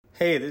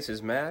Hey, this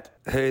is Matt.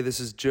 Hey,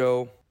 this is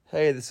Joe.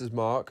 Hey, this is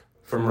Mark.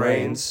 From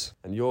Raynes.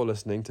 And you're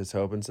listening to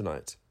Tobin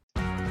Tonight.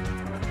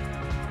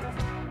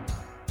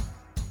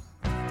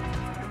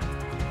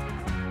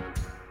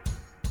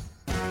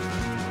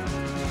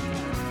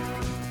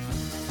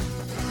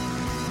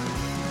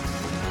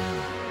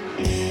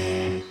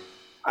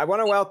 I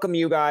want to welcome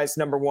you guys,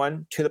 number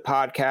one, to the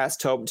podcast,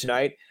 Tobin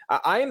Tonight.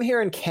 I am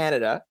here in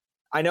Canada.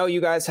 I know you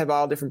guys have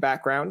all different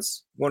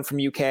backgrounds, one from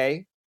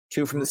UK,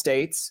 two from the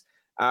States.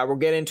 We'll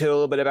get into a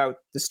little bit about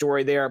the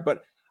story there,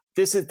 but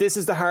this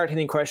is the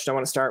hard-hitting question I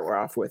want to start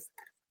off with.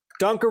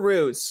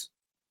 Dunkaroos.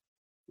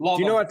 Do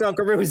you know what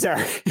Dunkaroos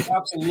are?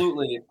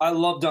 Absolutely. I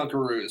love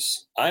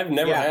Dunkaroos. I've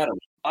never had them.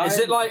 Is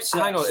it like,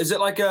 hang on, is it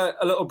like a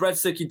little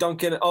breadstick you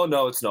dunk in? Oh,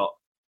 no, it's not.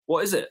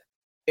 What is it?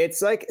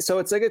 It's like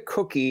a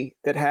cookie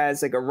that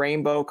has like a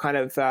rainbow kind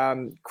of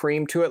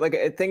cream to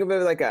it. Think of it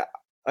like a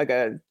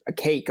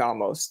cake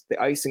almost.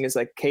 The icing is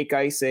like cake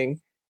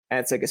icing, and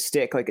it's like a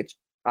stick, like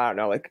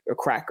a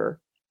cracker.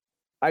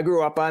 I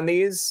grew up on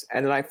these,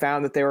 and then I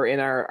found that they were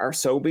in our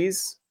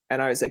Sobeys,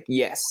 and I was like,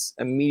 yes,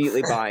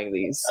 immediately buying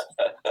these.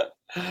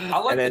 I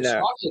like the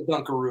chocolate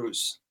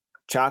Dunkaroos.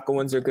 Chocolate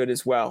ones are good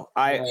as well.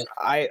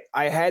 I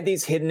had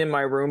these hidden in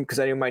my room because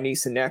I knew my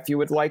niece and nephew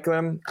would like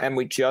them, and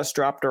we just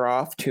dropped her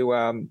off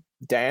to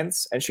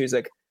dance, and she was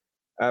like,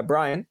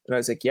 Brian, and I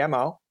was like, yeah,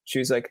 Mal. She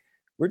was like,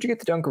 where'd you get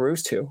the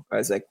Dunkaroos to? I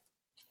was like,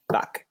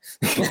 fuck.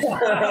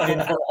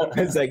 I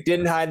was like,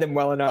 didn't hide them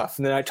well enough.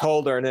 And then I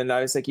told her, and then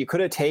I was like, you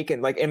could have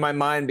taken, like, in my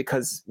mind,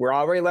 because we're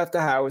already left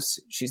the house,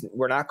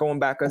 we're not going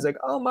back. I was like,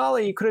 oh,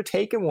 Molly, you could have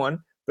taken one.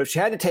 But if she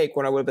had to take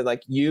one, I would have been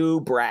like,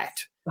 you brat.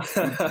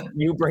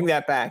 You bring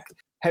that back.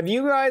 Have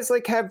you guys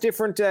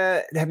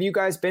have you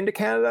guys been to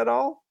Canada at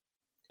all?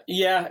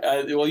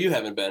 Yeah. Well, you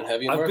haven't been,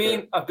 have you?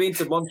 I've been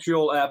to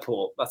Montreal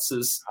Airport. That's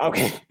as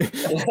okay.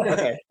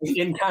 Okay.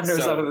 In Canada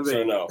as I've ever been.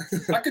 So no.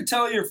 I could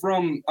tell you're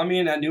from. I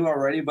mean, I knew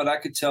already, but I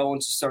could tell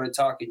once you started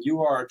talking,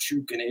 you are a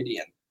true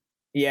Canadian.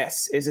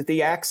 Yes. Is it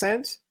the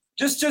accent?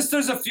 Just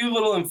there's a few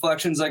little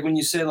inflections, like when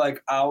you say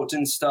like out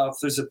and stuff.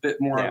 There's a bit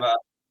more of a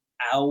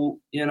out.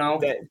 You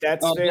know.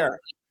 That's fair.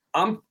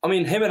 Him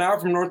and I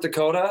are from North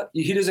Dakota.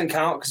 He doesn't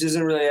count because he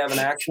doesn't really have an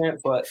accent.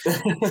 But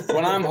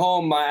when I'm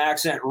home, my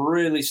accent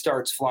really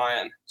starts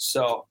flying.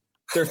 So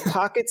there's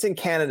pockets in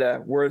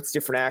Canada where it's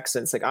different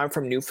accents. Like I'm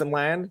from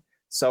Newfoundland,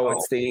 so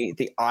it's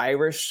the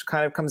Irish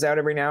kind of comes out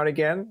every now and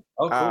again.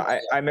 Oh, cool.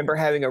 I remember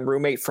having a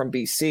roommate from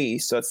BC,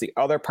 so it's the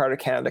other part of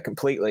Canada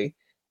completely.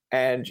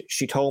 And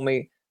she told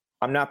me,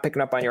 I'm not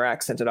picking up on your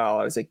accent at all.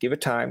 I was like, give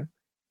it time.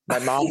 My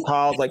mom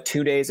called like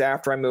 2 days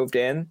after I moved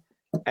in,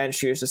 and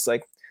she was just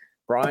like,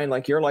 Brian,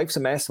 like your life's a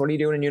mess. What are you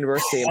doing in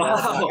university?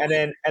 And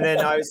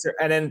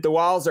then the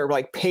walls are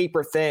like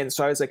paper thin.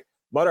 So I was like,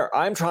 Mother,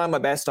 I'm trying my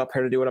best up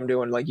here to do what I'm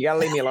doing. Like, you gotta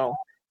leave me alone.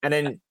 And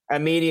then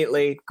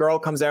immediately, girl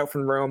comes out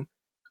from the room.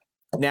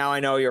 Now I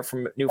know you're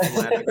from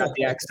Newfoundland. I got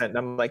the accent. And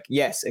I'm like,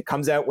 yes, it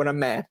comes out when I'm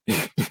mad.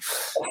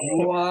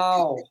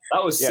 Wow,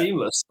 that was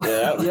seamless.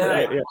 Yeah,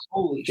 yeah.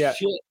 Holy shit!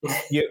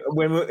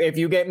 If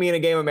you get me in a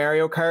game of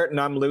Mario Kart and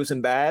I'm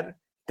losing bad,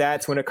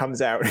 that's when it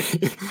comes out.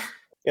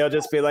 It'll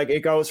just be like, it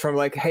goes from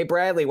like, hey,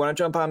 Bradley, want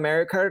to jump on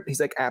Mario Kart? He's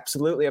like,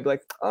 absolutely. I'll be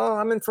like, oh,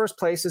 I'm in first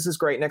place. This is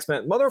great. Next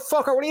minute,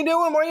 motherfucker, what are you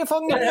doing? What are you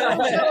fucking doing? I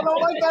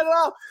don't like that at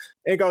all.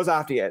 It goes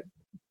off the end.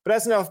 But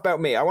that's enough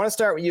about me. I want to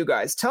start with you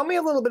guys. Tell me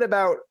a little bit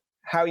about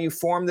how you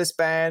formed this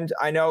band.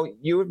 I know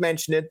you have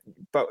mentioned it,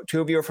 but two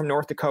of you are from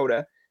North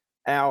Dakota.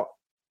 Now,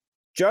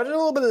 judging a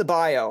little bit of the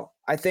bio,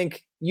 I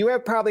think you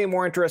have probably a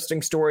more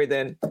interesting story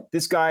than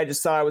this guy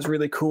just thought I was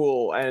really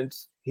cool and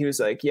he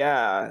was like,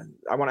 yeah,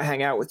 I want to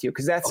hang out with you.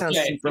 Because that sounds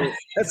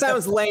that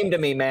sounds lame to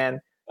me,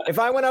 man. If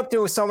I went up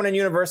to someone in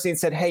university and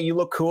said, hey, you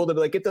look cool, they'd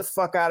be like, get the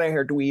fuck out of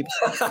here, dweeb.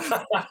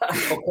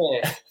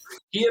 Okay.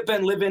 He had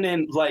been living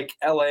in like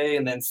LA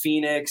and then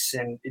Phoenix,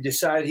 and he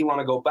decided he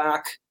wanted to go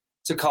back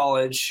to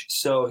college.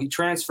 So he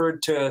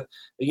transferred to a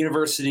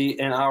university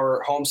in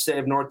our home state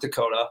of North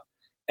Dakota.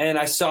 And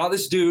I saw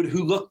this dude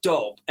who looked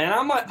dope. And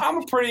I'm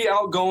a pretty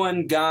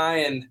outgoing guy,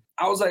 and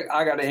I was like,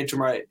 I got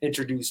to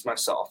introduce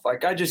myself.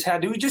 Like we just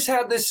had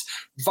this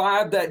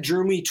vibe that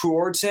drew me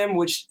towards him,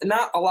 which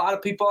not a lot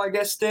of people, I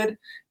guess, did.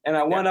 And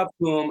I went up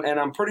to him, and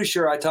I'm pretty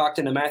sure I talked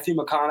in a Matthew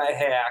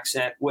McConaughey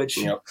accent, which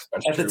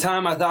at the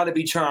time I thought it'd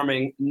be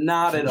charming.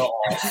 Not at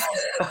all.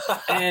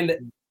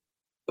 And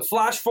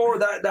flash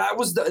forward, that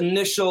was the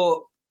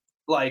initial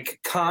like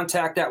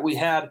contact that we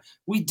had.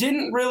 We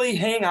didn't really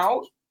hang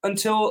out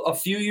until a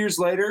couple years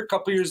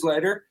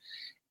later.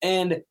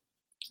 And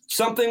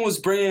something was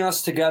bringing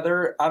us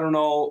together. I don't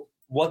know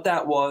what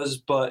that was,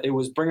 but it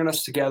was bringing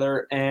us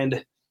together,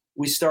 and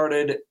we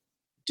started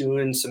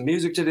doing some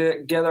music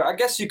together. I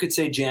guess you could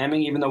say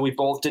jamming, even though we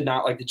both did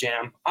not like to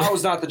jam. I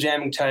was not the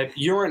jamming type.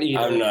 You weren't either.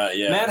 I'm not,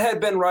 yeah. Matt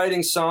had been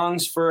writing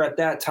songs for, at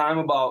that time,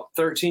 about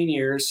 13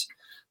 years.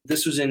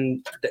 This was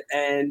in the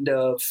end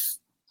of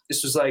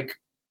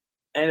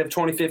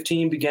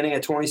 2015, beginning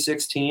of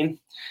 2016.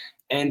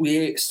 And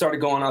we started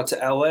going out to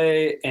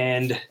LA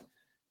and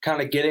kind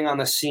of getting on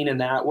the scene in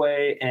that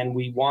way. And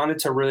we wanted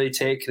to really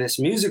take this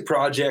music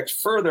project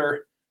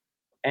further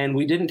and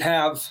we didn't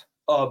have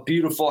a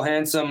beautiful,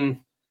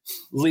 handsome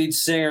lead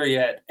singer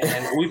yet.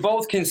 And we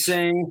both can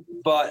sing,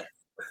 but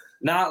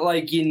not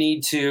like you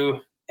need to.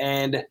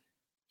 And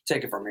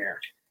take it from here.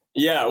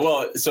 Yeah,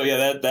 well, so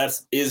yeah, that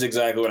is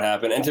exactly what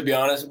happened. And to be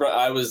honest, bro,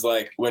 I was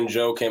like, when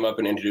Joe came up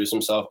and introduced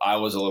himself, I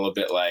was a little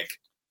bit like,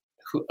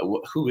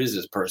 who is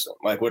this person?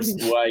 Like, why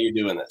are you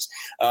doing this?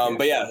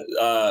 But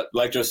yeah,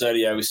 like Joe said,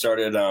 yeah, we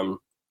started,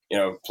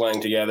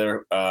 playing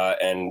together,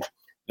 and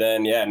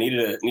then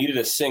needed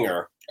a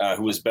singer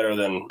who was better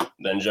than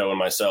Joe and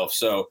myself.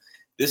 So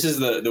this is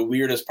the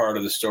weirdest part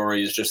of the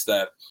story, is just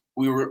that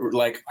we were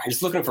like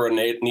just looking for a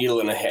needle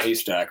in a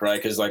haystack,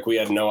 right? Because like we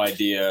had no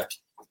idea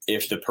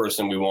if the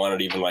person we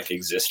wanted even like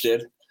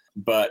existed.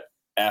 But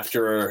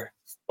after,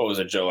 what was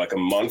it, Joe, like a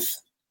month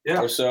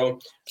or so,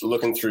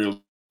 looking through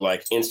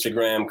like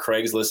Instagram,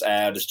 Craigslist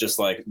ads, just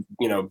like,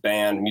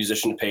 band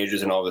musician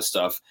pages and all this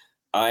stuff,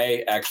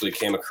 I actually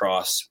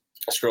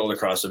scrolled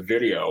across a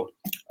video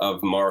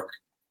of Mark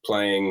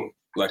playing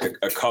like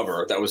a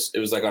cover it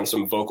was like on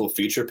some vocal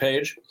feature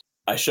page.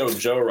 I showed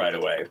Joe right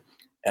away,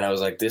 and I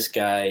was like, this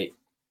guy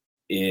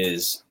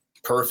is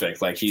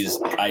perfect. Like,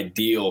 he's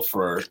ideal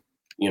for,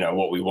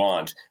 what we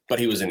want. But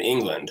he was in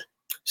England.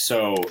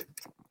 So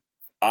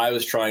I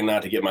was trying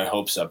not to get my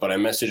hopes up, but I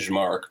messaged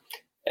Mark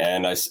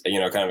and I,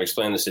 kind of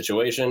explained the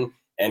situation,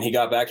 and he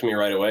got back to me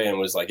right away and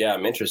was like, yeah,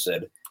 I'm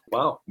interested.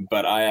 Wow.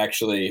 But I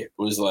actually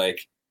was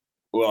like,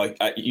 well,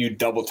 you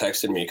double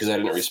texted me because I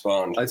didn't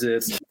respond. I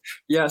did.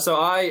 Yeah. So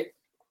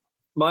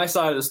my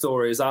side of the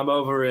story is I'm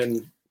over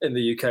in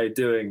the UK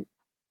doing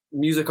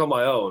music on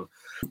my own,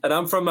 and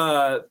I'm from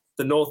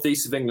the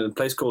northeast of England, a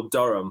place called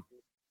Durham.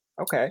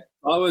 Okay.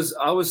 I was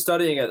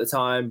studying at the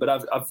time, but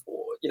I've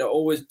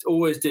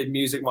always did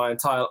music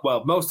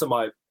most of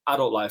my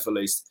adult life at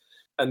least.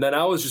 And then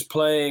I was just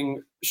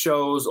playing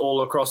shows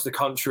all across the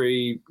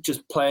country,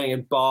 just playing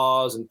in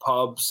bars and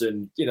pubs,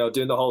 and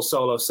doing the whole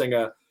solo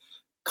singer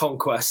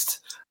conquest.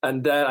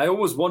 And then I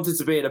always wanted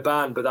to be in a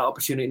band, but that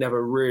opportunity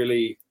never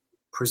really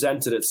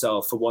presented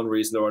itself for one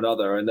reason or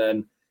another. And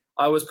then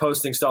I was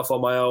posting stuff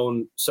on my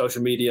own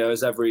social media,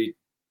 as every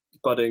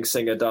budding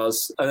singer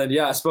does. And then,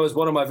 I suppose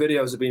one of my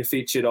videos have been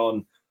featured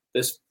on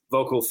this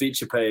vocal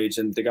feature page,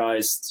 and the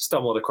guys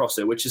stumbled across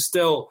it, which is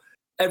still,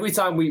 every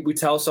time we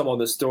tell someone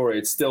this story,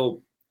 it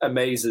still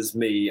amazes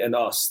me and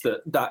us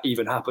that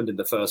even happened in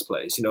the first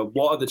place.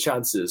 What are the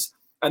chances?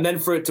 And then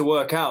for it to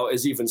work out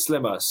is even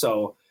slimmer.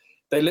 So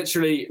they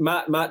literally,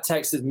 Matt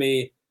texted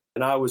me,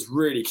 and I was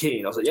really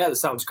keen. I was like, yeah, this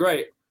sounds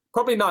great.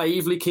 Probably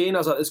naively keen. I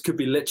was like, this could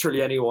be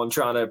literally anyone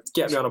trying to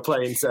get me on a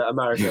plane to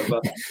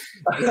America.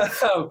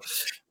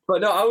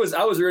 But no, I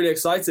was really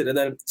excited, and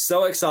then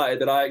so excited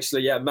that I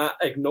actually, Matt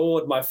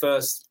ignored my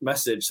first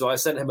message. So I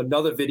sent him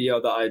another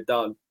video that I had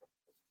done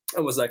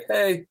and was like,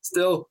 hey,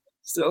 still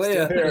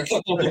here.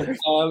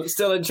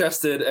 Still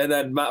interested. And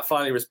then Matt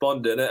finally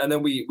responded. And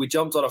then we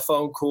jumped on a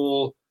phone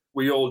call.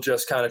 We all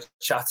just kind of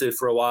chatted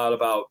for a while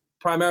about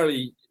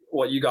primarily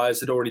what you guys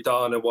had already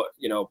done and what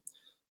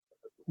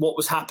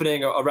was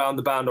happening around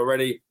the band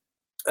already.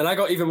 And I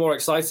got even more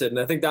excited. And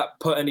I think that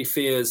put any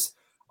fears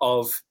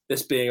of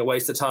this being a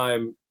waste of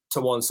time to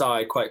one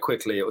side quite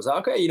quickly. It was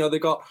like, okay, they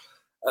got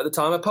at the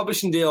time a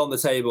publishing deal on the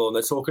table, and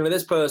they're talking to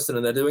this person,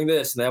 and they're doing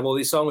this, and they have all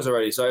these songs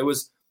already. So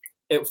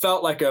it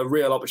felt like a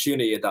real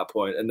opportunity at that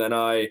point. And then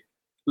I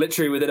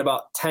literally, within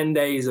about 10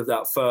 days of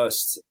that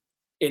first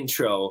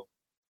intro,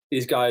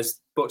 these guys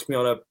booked me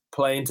on a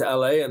plane to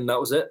LA, and that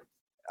was it.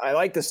 I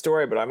like the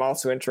story, but I'm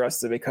also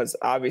interested because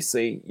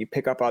obviously you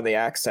pick up on the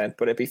accent,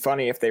 but it'd be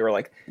funny if they were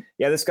like,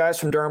 yeah, this guy's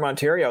from Durham,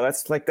 Ontario.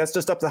 That's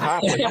just up the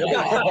hop.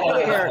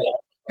 Like,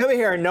 he'll be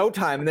here in no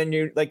time. And then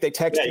they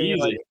text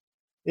you,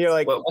 you're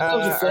like, well,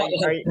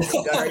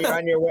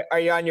 are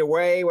you on your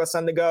way? What's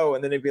on the go?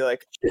 And then they'd be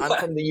like, I'm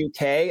from the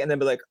UK. And then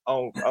be like,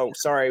 oh,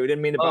 sorry, we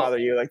didn't mean to bother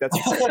you. Like, that's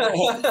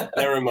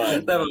Never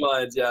mind.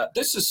 Yeah.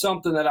 This is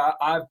something that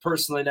I've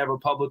personally never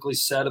publicly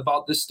said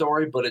about this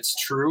story, but it's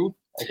true.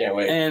 I can't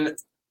wait. And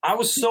I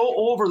was so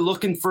over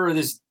looking for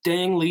this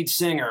dang lead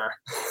singer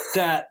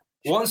that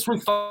once we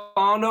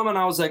found him, and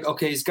I was like,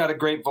 okay, he's got a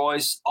great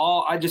voice.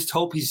 I just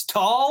hope he's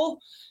tall,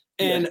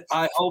 and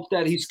I hope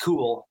that he's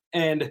cool.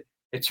 And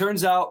it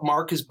turns out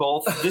Mark is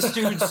both. This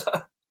dude's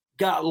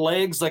got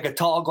legs like a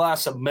tall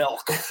glass of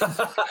milk.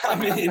 I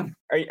mean,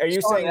 are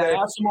you saying that?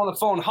 I asked him on the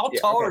phone, how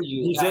tall are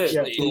you? He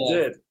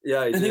did.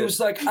 Yeah, and he was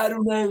like, I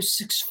don't know,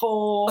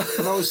 6'4".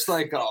 And I was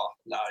like, oh,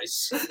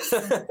 nice.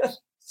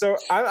 So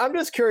I'm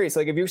just curious,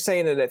 like, if you're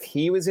saying that if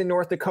he was in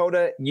North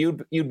Dakota,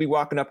 you'd be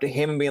walking up to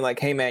him and being like,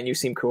 hey man, you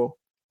seem cool.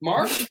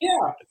 Mark?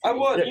 Yeah, I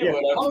would. Yeah.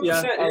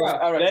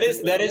 All right.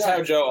 That is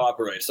how Joe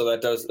operates. So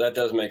that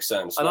does make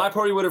sense. And I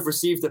probably would have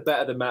received it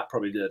better than Matt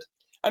probably did.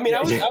 I mean,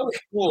 I was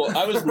cool.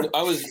 I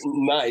was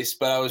nice,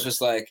 but I was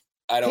just like,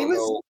 I don't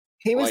know.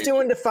 He was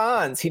doing the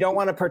Fonz. He don't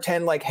want to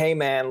pretend like, hey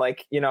man,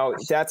 like,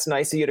 that's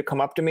nice of you to come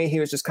up to me.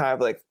 He was just kind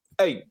of like,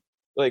 hey,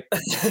 like,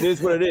 it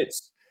is what it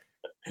is.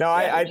 No,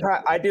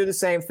 I do the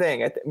same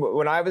thing.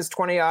 When I was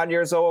 20 odd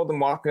years old and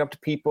walking up to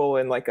people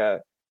in like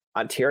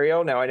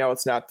Ontario, now I know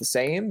it's not the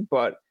same,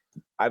 but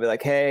I'd be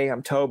like, hey,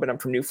 I'm Tobin, I'm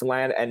from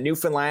Newfoundland. And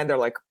Newfoundland, they're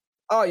like,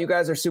 oh, you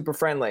guys are super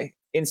friendly,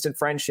 instant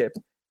friendship.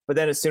 But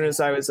then as soon as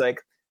I was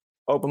like,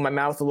 open my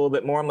mouth a little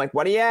bit more, I'm like,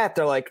 what are you at?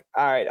 They're like,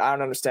 all right, I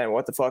don't understand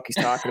what the fuck he's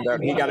talking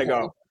about. He got to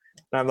go.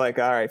 And I'm like,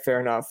 all right, fair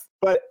enough.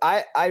 But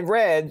I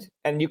read,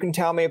 and you can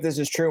tell me if this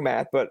is true,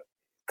 Matt, but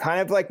kind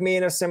of like me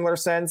in a similar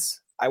sense,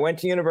 I went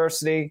to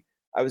university.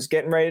 I was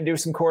getting ready to do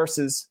some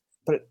courses,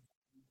 but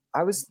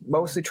I was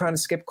mostly trying to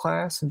skip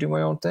class and do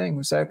my own thing.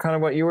 Was that kind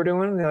of what you were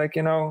doing? Like,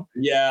 you know?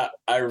 Yeah,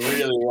 I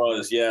really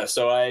was. Yeah.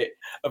 So a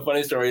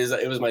funny story is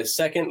that it was my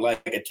second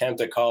like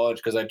attempt at college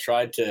because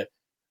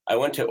I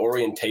went to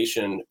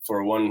orientation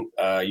for one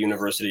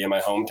university in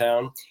my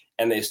hometown,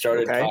 and they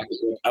started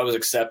talking. I was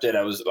accepted.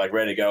 I was like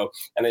ready to go.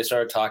 And they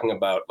started talking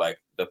about like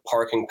the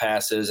parking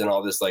passes and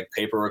all this like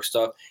paperwork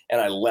stuff.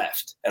 And I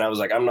left, and I was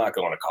like, I'm not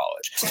going to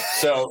college.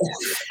 So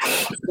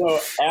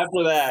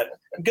after that,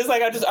 because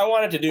like I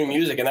wanted to do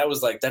music, and that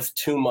was like, that's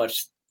too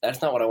much.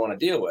 That's not what I want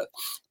to deal with.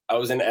 I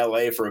was in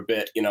LA for a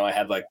bit. You know, I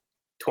had like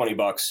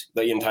 $20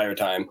 the entire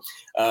time.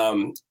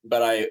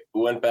 But I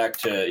went back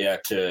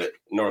to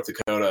North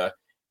Dakota,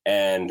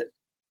 and,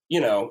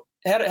 you know,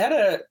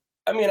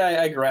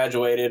 I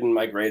graduated and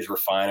my grades were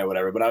fine or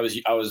whatever, but I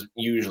was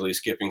usually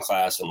skipping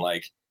class and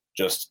like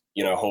just,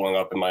 you know, holding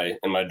up in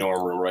my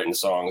dorm room writing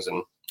songs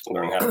and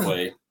learning how to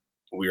play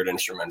weird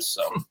instruments.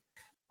 So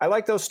I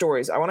like those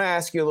stories. I want to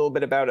ask you a little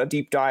bit about a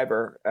deep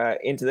diver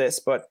into this,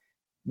 but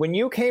when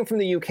you came from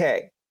the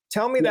UK,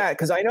 tell me that,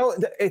 because I know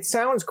it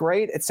sounds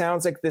great. It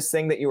sounds like this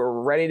thing that you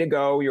were ready to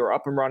go, you were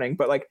up and running,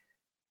 but like,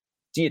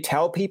 do you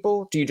tell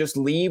people? Do you just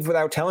leave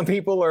without telling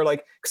people? Or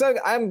like, because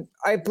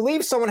I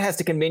believe someone has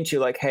to convince you,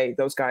 like, hey,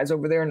 those guys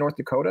over there in North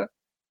Dakota,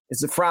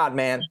 it's a fraud,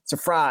 man. It's a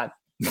fraud.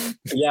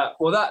 Yeah,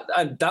 well,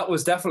 that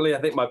was definitely,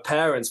 I think, my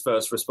parents'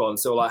 first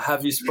response. So, like,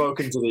 have you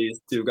spoken to these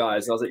two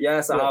guys? And I was like,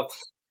 yes, I have.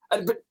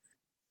 But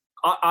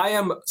I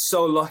am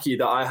so lucky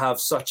that I have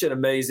such an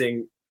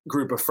amazing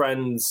group of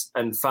friends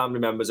and family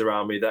members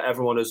around me that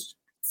everyone has,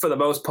 for the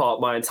most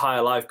part, my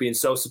entire life been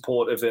so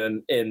supportive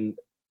in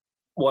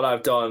what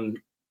I've done,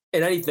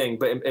 in anything,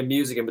 but in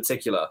music in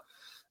particular.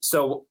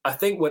 So I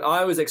think when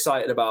I was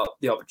excited about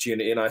the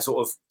opportunity and I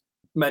sort of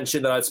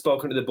mentioned that I'd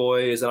spoken to the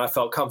boys and I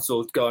felt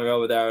comfortable going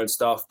over there and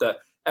stuff, that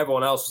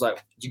everyone else was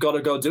like, you got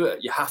to go do it.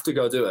 You have to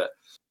go do it.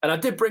 And I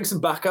did bring some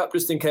backup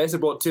just in case. I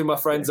brought two of my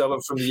friends over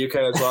from the UK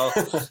as well.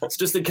 So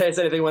just in case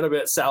anything went a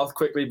bit south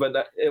quickly,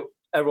 but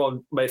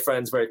everyone made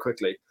friends very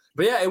quickly.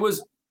 But yeah,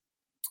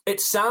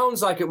 it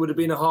sounds like it would have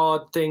been a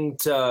hard thing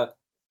to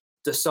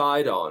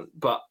decide on.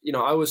 But, you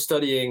know, I was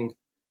studying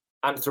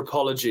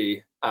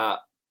anthropology at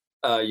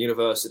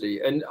university,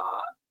 and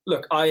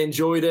look, I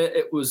enjoyed it.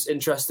 It was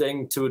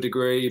interesting to a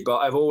degree, but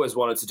I've always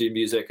wanted to do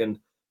music, and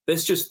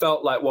this just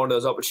felt like one of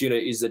those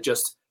opportunities that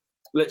just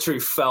literally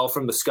fell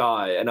from the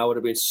sky, and I would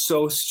have been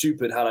so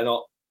stupid had I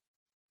not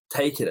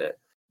taken it.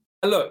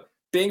 And look,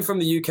 being from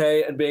the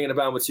UK and being in a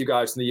band with two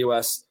guys in the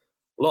US,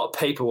 a lot of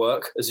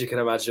paperwork, as you can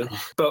imagine,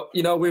 but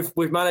you know,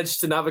 we've managed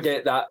to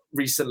navigate that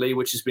recently,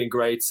 which has been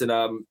great,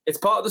 and it's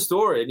part of the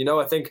story. And you know,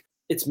 I think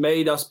it's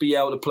made us be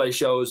able to play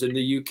shows in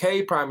the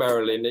UK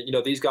primarily. And, you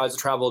know, these guys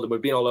have traveled and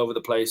we've been all over the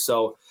place.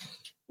 So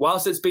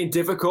whilst it's been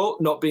difficult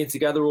not being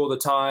together all the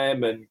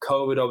time, and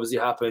COVID obviously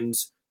happened,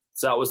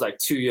 so that was like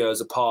 2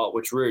 years apart,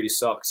 which really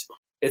sucked.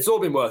 It's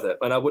all been worth it.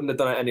 And I wouldn't have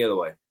done it any other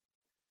way.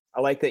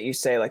 I like that you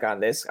say like on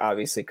this,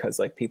 obviously, because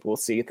like people will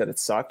see that it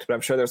sucked, but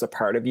I'm sure there's a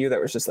part of you that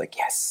was just like,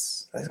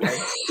 yes,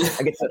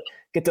 I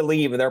get to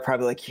leave, and they're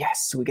probably like,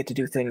 yes, we get to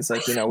do things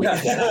like, you know, we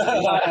like,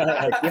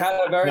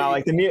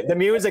 the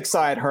music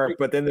side hurt,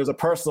 but then there's a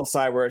personal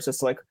side where it's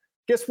just like,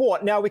 guess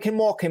what? Now we can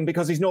mock him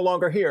because he's no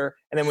longer here.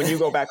 And then when you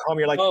go back home,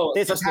 you're like,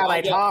 this is how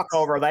they talk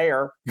over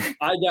there.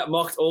 I get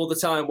mocked all the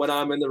time when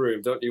I'm in the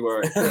room. Don't you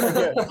worry.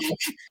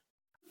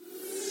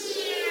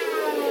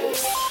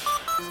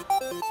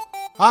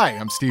 Hi,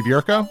 I'm Steve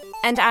Yurko.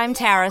 And I'm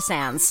Tara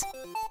Sands.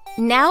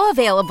 Now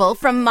available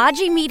from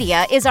Maji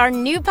Media is our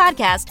new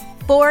podcast,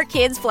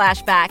 4Kids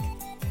Flashback.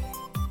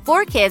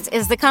 4Kids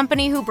is the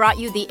company who brought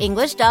you the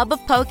English dub of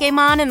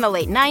Pokemon in the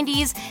late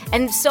 90s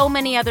and so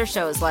many other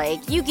shows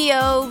like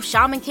Yu-Gi-Oh!,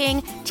 Shaman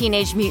King,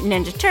 Teenage Mutant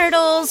Ninja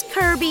Turtles,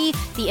 Kirby,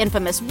 the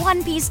infamous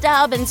One Piece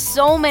dub, and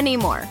so many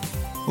more.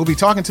 We'll be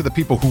talking to the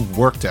people who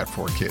worked at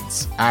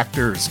 4Kids.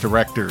 Actors,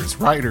 directors,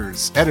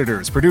 writers,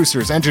 editors,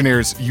 producers,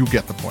 engineers, you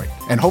get the point.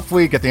 And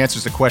hopefully get the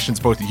answers to questions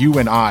both you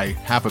and I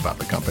have about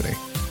the company.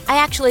 I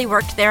actually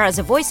worked there as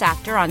a voice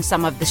actor on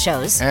some of the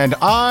shows. And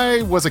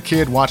I was a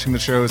kid watching the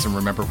shows and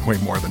remember way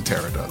more than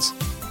Tara does.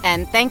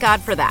 And thank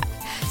God for that.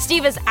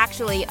 Steve is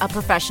actually a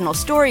professional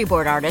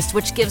storyboard artist,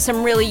 which gives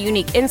some really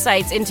unique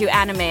insights into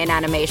anime and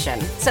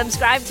animation.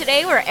 Subscribe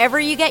today wherever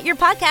you get your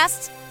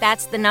podcasts.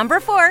 That's the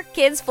number 4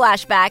 Kids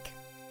Flashback.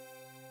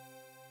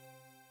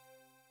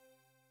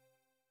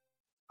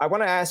 I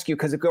want to ask you,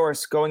 because of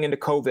course, going into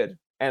COVID,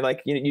 and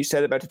like you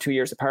said about the 2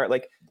 years apart,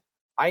 like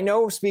I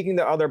know speaking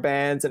to other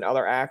bands and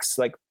other acts,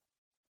 like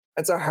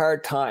it's a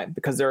hard time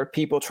because there are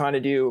people trying to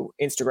do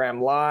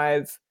Instagram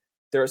Live.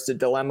 there's the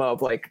dilemma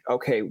of like,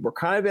 okay, we're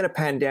kind of in a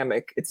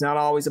pandemic. It's not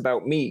always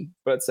about me,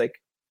 but it's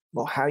like,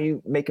 well, how are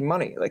you making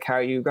money? Like, how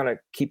are you going to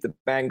keep the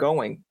band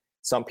going?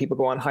 Some people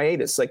go on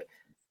hiatus. Like,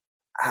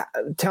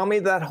 tell me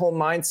that whole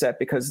mindset,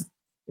 because,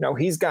 you know,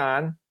 he's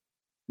gone.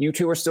 You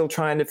two are still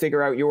trying to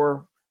figure out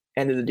your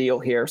end of the deal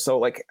here. So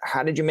like,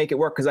 how did you make it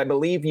work? Because I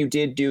believe you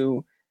did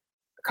do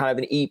kind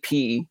of an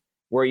EP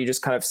where you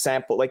just kind of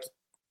sampled, like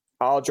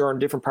all your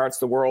different parts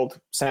of the world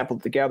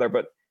sampled together.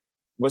 But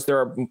was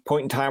there a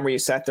point in time where you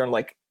sat there and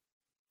like,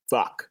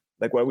 fuck,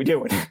 like, what are we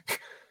doing?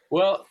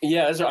 Well,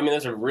 yeah,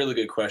 that's a really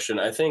good question.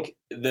 I think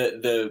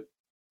the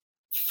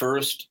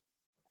first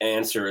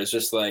answer is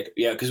just like,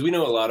 yeah, because we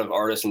know a lot of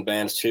artists and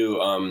bands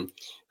too,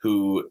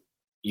 who,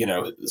 you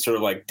know, sort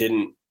of like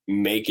didn't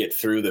make it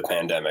through the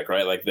pandemic,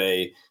 right? Like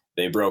they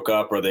broke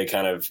up, or they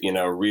kind of, you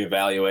know,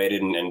 reevaluated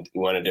and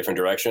went a different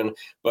direction.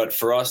 But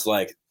for us,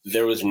 like,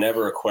 there was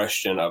never a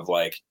question of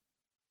like,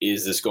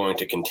 is this going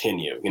to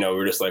continue? You know,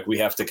 we're just like, we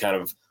have to kind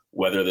of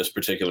weather this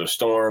particular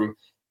storm.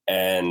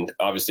 And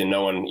obviously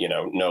no one, you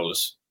know,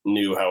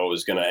 knew how it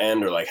was going to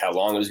end, or like how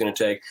long it was going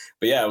to take.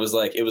 But yeah, it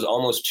was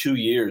almost 2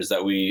 years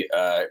that we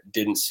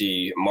didn't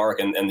see Mark.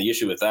 And the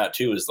issue with that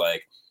too is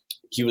like,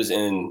 he was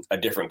in a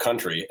different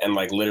country and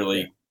like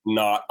literally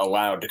not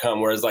allowed to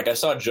come. Whereas like I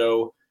saw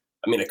Joe,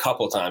 I mean, a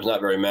couple times, not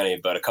very many,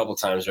 but a couple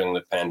times during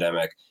the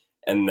pandemic.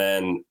 And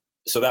then,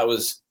 so that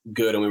was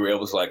good. And we were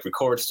able to like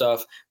record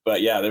stuff,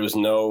 but yeah, there was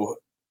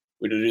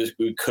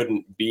we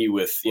couldn't be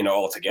with, you know,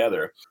 all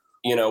together.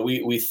 You know,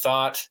 we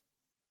thought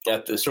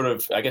at the sort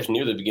of, I guess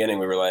near the beginning,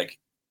 we were like,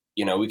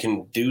 you know, we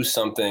can do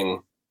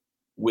something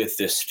with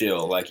this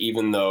still, like,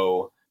 even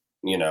though,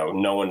 you know,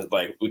 no one,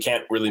 like, we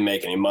can't really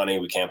make any money,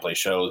 we can't play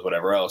shows,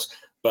 whatever else,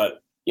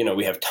 but, you know,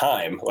 we have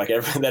time. Like,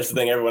 that's the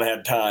thing, everyone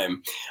had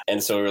time.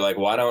 And so we were like,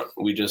 why don't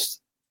we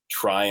just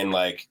try and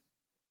like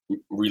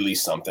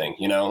release something,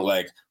 you know,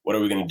 like, what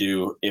are we going to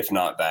do if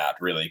not that,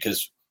 really?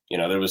 Because, you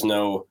know, there was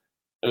no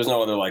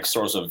other like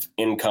source of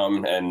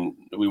income, and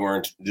we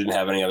didn't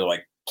have any other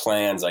like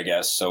plans, I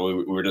guess. So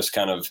we were just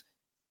kind of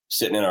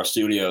sitting in our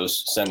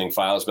studios, sending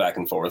files back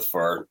and forth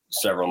for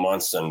several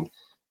months. And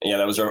yeah,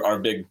 that was our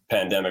big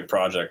pandemic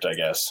project, I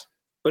guess.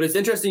 But it's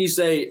interesting you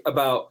say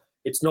about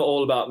it's not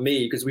all about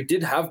me, because we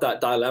did have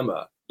that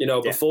dilemma, you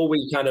know, before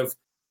we kind of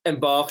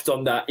embarked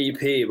on that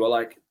EP. We're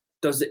like,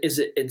 is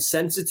it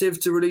insensitive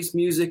to release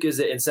music? Is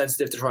it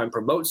insensitive to try and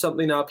promote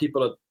something now?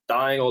 People are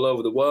dying all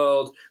over the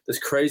world. There's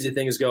crazy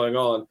things going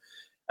on.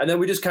 And then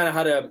we just kind of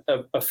had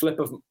a flip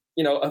of,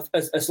 you know,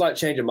 a slight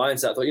change of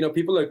mindset. Thought, you know,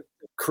 people are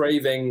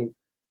craving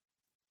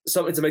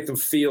something to make them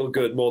feel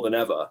good more than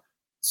ever.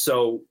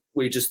 So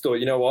we just thought,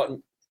 you know what,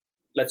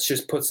 let's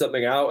just put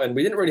something out. And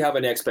we didn't really have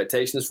any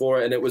expectations for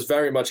it. And it was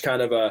very much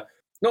kind of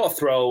not a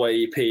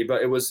throwaway EP,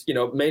 but it was, you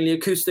know, mainly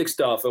acoustic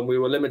stuff. And we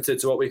were limited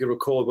to what we could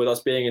record with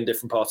us being in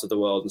different parts of the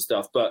world and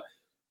stuff. But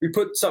we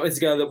put something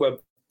together that we're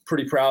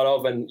pretty proud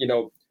of. And, you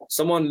know,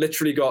 someone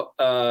literally got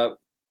a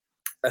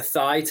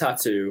thigh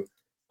tattoo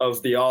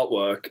of the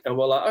artwork, and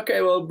we're like,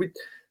 okay, well,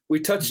 we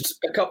touched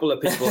a couple of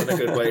people in a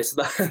good way,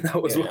 so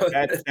that was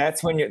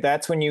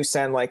that's when you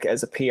send, like,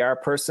 as a PR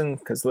person,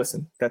 because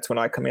listen, that's when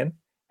I come in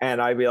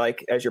and I'd be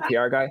like, as your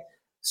PR guy,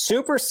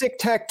 super sick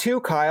tattoo,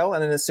 Kyle,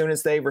 and then as soon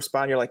as they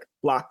respond, you're like,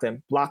 block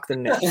them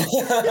now.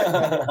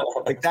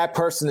 Like, that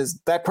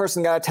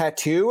person got a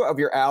tattoo of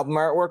your album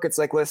artwork. It's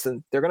like,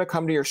 listen, they're gonna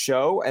come to your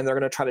show and they're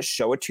gonna try to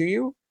show it to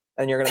you.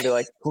 And you're going to be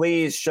like,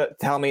 please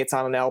tell me it's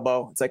on an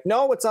elbow. It's like,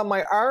 no, it's on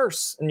my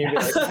arse. And you'd be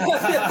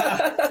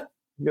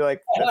like,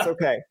 that's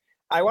okay.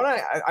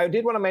 I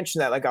did want to mention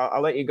that, like,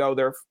 I'll let you go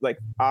there, like,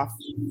 off,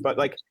 but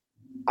like,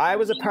 I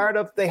was a part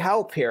of the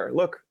help here.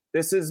 Look,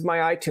 this is my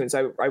iTunes.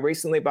 I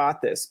recently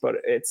bought this, but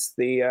it's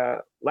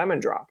the Lemon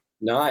Drop.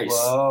 Nice.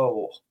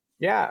 Whoa.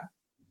 Yeah.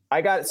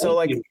 I got, so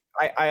like,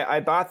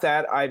 I bought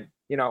that. I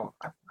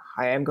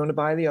am going to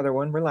buy the other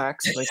one.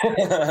 Relax. Like,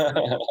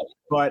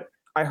 but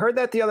I heard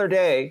that the other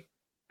day,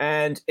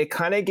 and it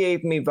kind of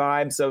gave me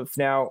vibes of,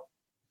 now,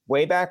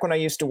 way back when I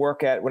used to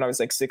work when I was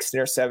like 16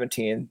 or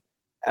 17,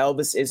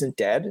 Elvis Isn't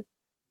Dead,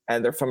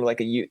 and they're from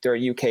like they're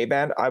a UK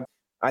band.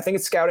 I think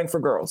it's Scouting for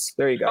Girls.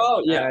 There you go.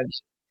 Oh yeah. And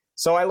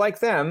so I like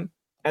them.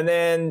 And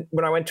then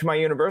when I went to my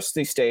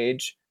university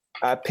stage,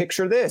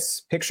 Picture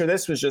This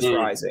was just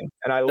rising,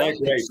 and I love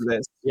Picture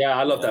This. Yeah,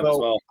 I love that as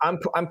well.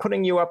 I'm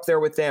putting you up there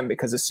with them,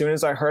 because as soon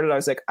as I heard it, I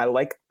was like, I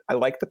like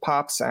the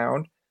pop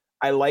sound.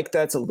 I like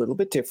that it's a little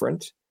bit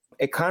different.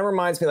 It kind of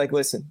reminds me, like,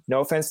 listen,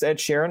 no offense to Ed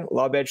Sheeran,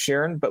 love Ed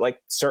Sheeran, but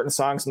like certain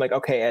songs, I'm like,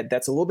 okay, Ed,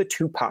 that's a little bit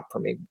too pop for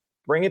me.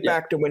 Bring it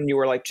back to when you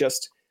were like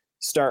just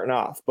starting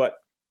off, but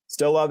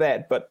still love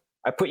Ed. But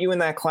I put you in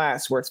that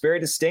class where it's very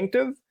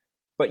distinctive,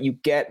 but you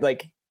get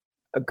like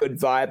a good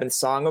vibe and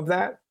song of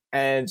that.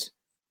 And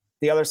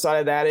the other side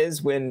of that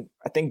is when,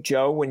 I think,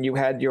 Joe, when you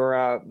had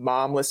your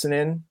mom listen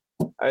in,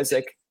 I was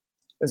like,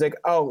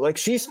 oh, like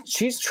she's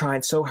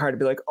trying so hard to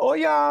be like, oh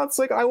yeah, it's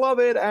like, I love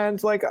it,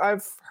 and like,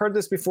 I've heard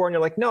this before, and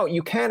you're like, no,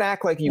 you can't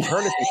act like you've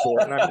heard it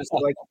before. And I'm just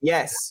like,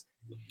 yes,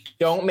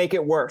 don't make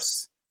it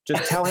worse.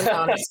 Just tell him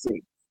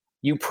honestly.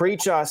 you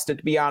preach us to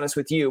be honest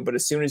with you, but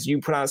as soon as you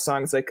put on a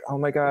song, it's like, oh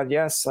my God,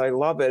 yes, I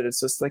love it. It's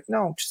just like,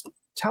 no, just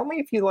tell me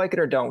if you like it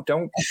or don't.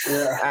 Don't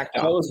act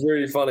That up. was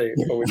really funny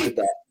when we did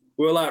that.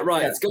 We were like,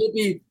 right, it's going to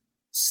be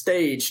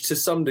staged to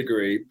some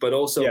degree, but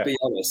also be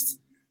honest.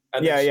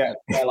 And they're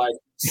like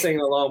singing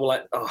along. We're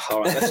like, oh,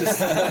 all right, let's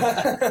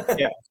just.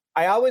 Yeah.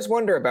 I always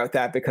wonder about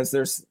that because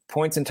there's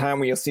points in time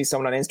where you'll see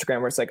someone on Instagram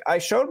where it's like, I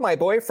showed my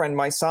boyfriend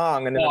my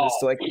song, and then I'm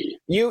just like,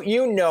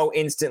 you know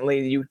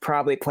instantly you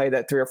probably play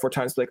that 3 or 4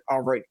 times, like, all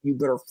right, you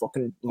better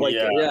fucking like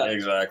it. Yeah,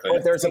 exactly.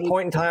 But there's a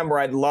point in time where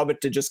I'd love it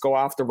to just go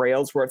off the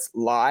rails where it's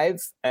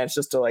live, and it's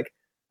just to like,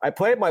 I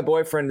played my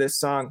boyfriend this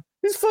song.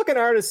 This fucking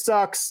artist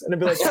sucks, and it'd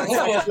be like, that's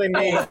actually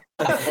me.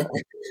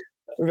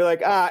 It'd be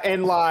like,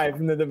 and live,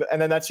 and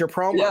then that's your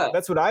promo. Yeah.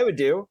 That's what I would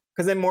do,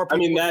 because then more people. I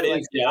mean, that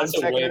is like, that's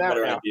a way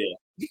better now. idea.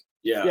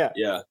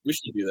 Yeah. We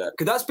should do that.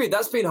 Because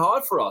that's been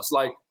hard for us.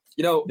 Like,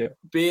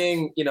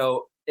 being, in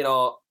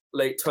our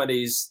late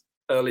 20s,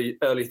 early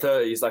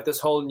 30s, like this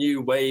whole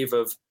new wave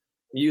of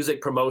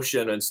music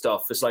promotion and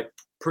stuff is like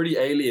pretty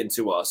alien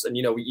to us. And,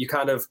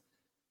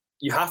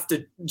 you have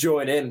to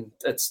join in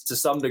to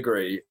some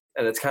degree.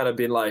 And it's kind of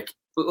been like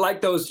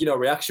those,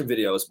 reaction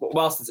videos. But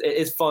whilst it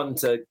is fun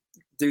to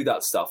do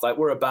that stuff, like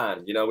we're a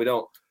band, we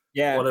don't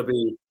want to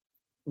be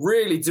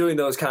really doing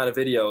those kind of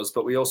videos,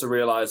 but we also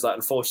realize that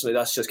unfortunately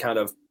that's just kind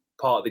of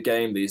part of the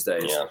game these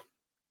days. Yeah.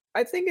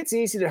 I think it's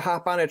easy to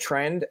hop on a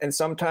trend, and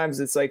sometimes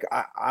it's like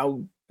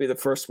I'll be the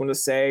first one to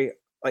say,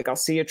 like, I'll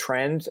see a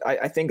trend.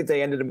 I think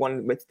they ended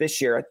one with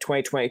this year at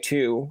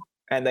 2022,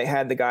 and they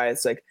had the guy,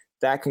 it's like,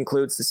 that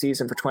concludes the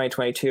season for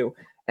 2022,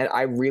 and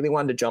I really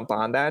wanted to jump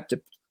on that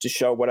to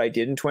show what I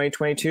did in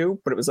 2022,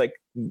 but it was like,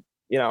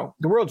 the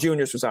World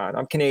Juniors was on.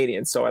 I'm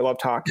Canadian, so I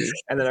loved hockey,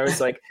 and then I was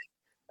like,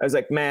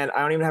 man, I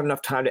don't even have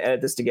enough time to edit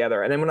this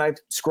together. And then when I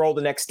scrolled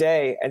the next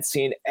day and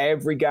seen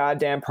every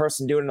goddamn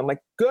person doing it, I'm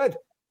like, good,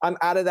 I'm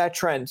out of that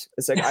trend.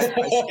 It's like, I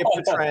skipped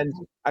the trend.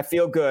 I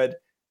feel good.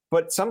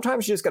 But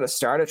sometimes you just got to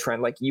start a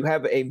trend. Like, you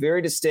have a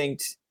very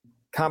distinct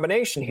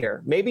combination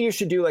here. Maybe you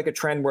should do like a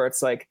trend where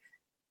it's like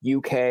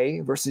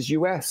UK versus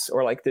US,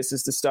 or like, this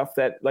is the stuff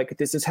that, like,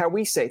 this is how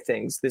we say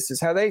things. This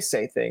is how they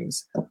say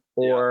things.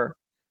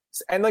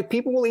 And like,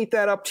 people will eat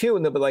that up too.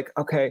 And they'll be like,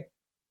 okay,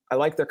 I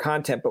like their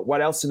content, but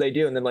what else do they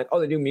do? And then like, oh,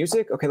 they do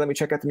music? Okay, let me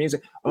check out the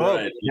music. Oh,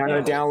 right. Now I'm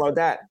going to download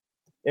that.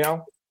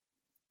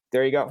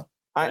 There you go.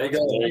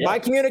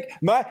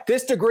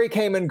 This degree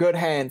came in good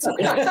hands.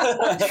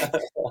 I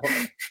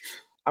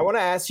want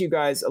to ask you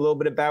guys a little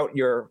bit about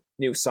your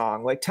new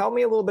song. Like, tell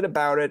me a little bit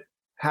about it,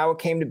 how it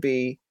came to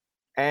be,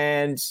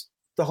 and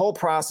the whole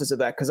process of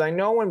that. Because I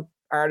know when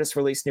artists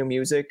release new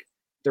music,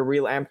 they're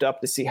real amped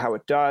up to see how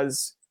it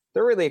does.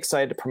 They're really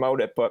excited to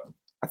promote it, but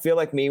I feel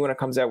like me, when it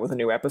comes out with a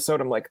new episode,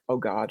 I'm like, oh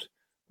God.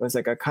 I was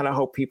like, I kind of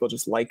hope people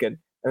just like it.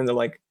 And they're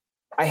like,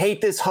 I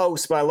hate this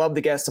host, but I love the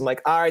guest. I'm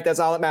like, all right, that's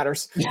all that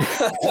matters.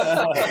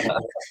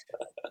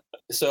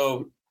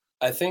 So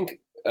I think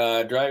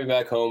driving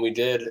back home, we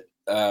did,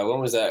 when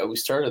was that? We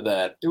started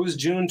that. It was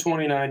June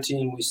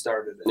 2019 we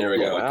started it. There we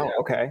go. Wow,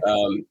 okay.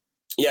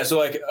 So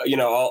like,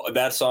 all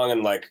that song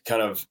and like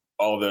kind of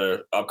all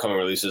the upcoming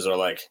releases are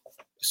like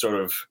sort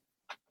of,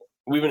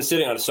 we've been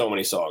sitting on so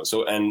many songs,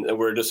 and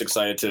we're just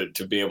excited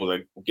to be able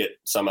to get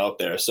some out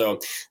there. So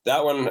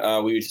that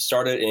one, we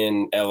started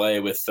in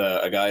LA with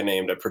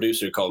a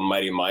producer called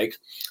Mighty Mike.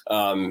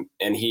 And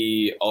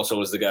he also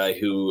was the guy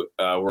who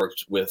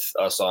worked with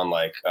us on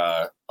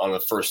on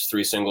the first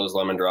 3 singles,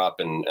 Lemon Drop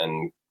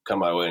and Come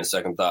My Way and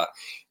Second Thought.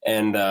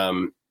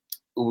 And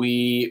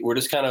we were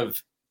just kind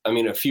of,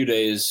 a few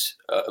days,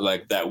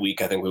 like that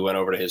week, I think we went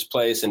over to his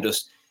place and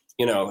just,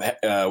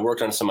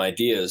 worked on some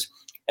ideas.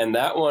 And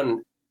that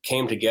one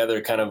came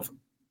together kind of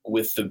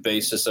with the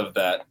basis of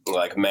that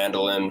like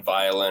mandolin,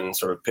 violin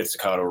sort of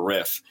pizzicato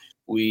riff.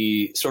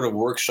 We sort of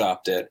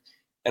workshopped it,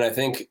 and I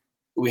think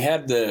we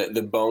had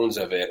the bones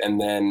of it,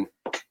 and then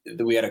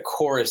we had a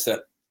chorus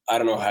that I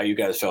don't know how you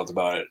guys felt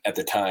about it at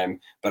the time,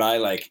 but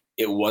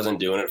it wasn't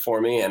doing it for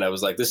me, and I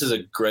was like, this is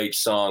a great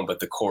song, but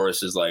the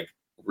chorus is like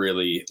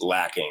really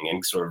lacking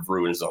and sort of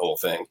ruins the whole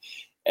thing.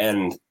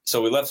 And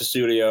so we left the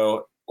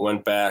studio,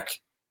 went back,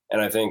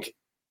 and I think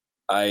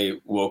I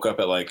woke up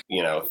at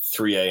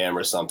 3 a.m.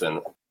 or something.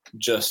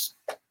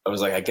 I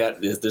was like,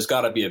 there's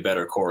got to be a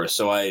better chorus.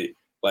 So I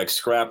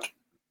scrapped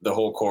the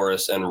whole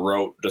chorus and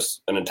wrote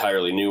just an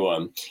entirely new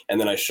one. And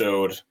then I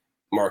showed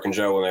Mark and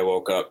Joe when they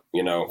woke up,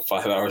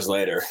 5 hours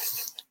later.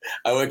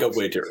 I wake up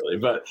way too early,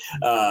 but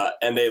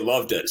and they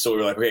loved it. So we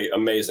were like, okay,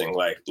 amazing.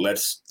 Like,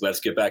 let's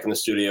get back in the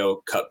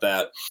studio, cut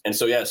that. And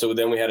so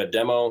then we had a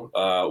demo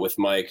with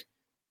Mike,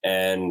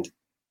 and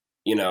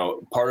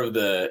part of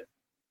the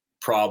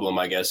problem,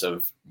 I guess,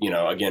 of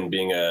again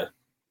being a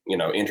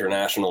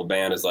international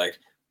band is like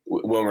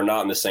when we're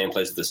not in the same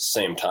place at the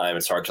same time,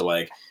 it's hard to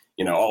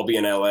all be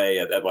in LA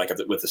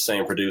with the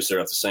same producer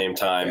at the same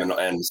time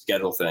and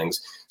schedule things.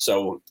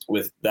 So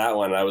with that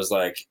one, I was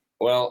like,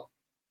 well,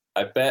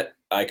 I bet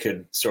I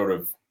could sort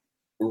of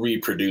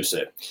reproduce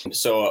it.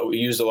 So we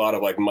used a lot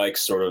of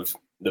Mike's sort of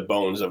the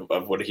bones of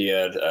what he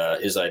had,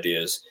 his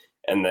ideas,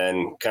 and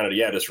then kind of,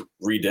 just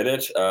redid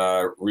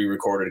it,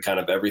 re-recorded kind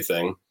of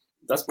everything.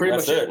 That's pretty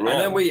much it.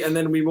 Yeah. And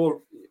then we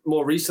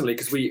more recently,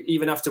 because we,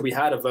 even after we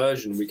had a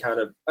version, we kind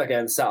of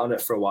again sat on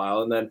it for a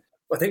while, and then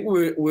I think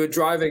we were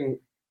driving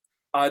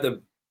either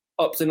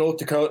up to North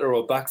Dakota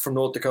or back from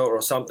North Dakota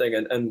or something,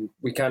 and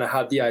we kind of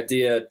had the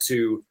idea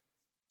to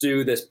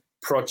do this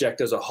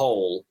project as a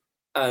whole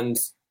and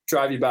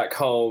drive you back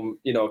home,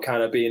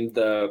 kind of being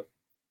the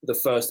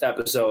first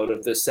episode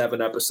of this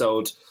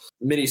 7-episode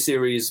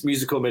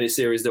musical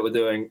miniseries that we're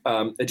doing.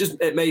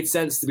 It made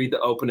sense to be the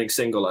opening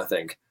single, I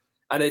think.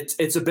 And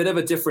it's a bit of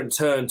a different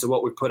turn to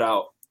what we put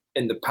out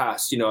in the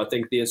past. I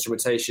think the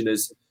instrumentation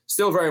is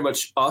still very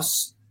much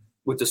us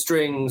with the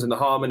strings and the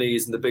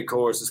harmonies and the big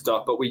chorus and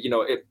stuff, but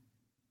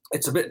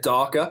it's a bit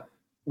darker,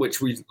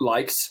 which we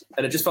liked,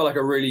 and it just felt like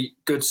a really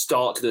good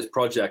start to this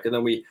project. And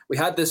then we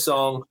had this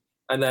song,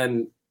 and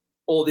then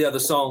all the other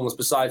songs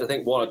besides I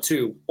think 1 or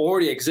 2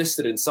 already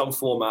existed in some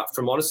format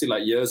from honestly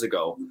like years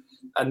ago.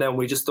 And then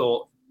we just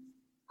thought,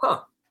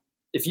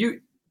 if you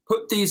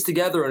put these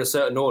together in a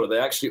certain order, they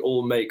actually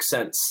all make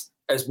sense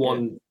as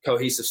one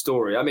cohesive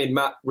story. I mean,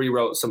 Matt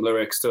rewrote some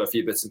lyrics to a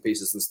few bits and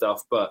pieces and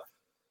stuff, but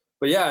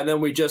yeah, and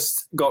then we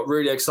just got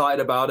really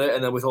excited about it,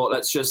 and then we thought,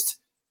 let's just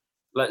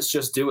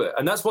do it.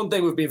 And that's one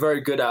thing we've been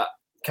very good at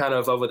kind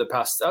of over the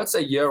past, I'd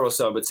say, year or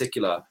so in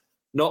particular,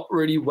 not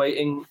really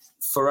waiting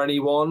for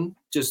anyone,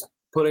 just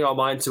putting our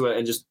mind to it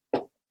and just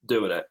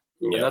doing it.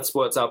 Yeah. And that's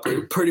worked out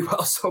pretty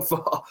well so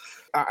far.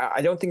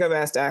 I don't think I've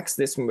asked Axe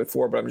this one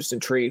before, but I'm just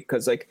intrigued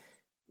because, like,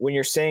 when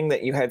you're saying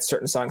that you had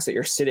certain songs that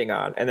you're sitting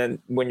on, and then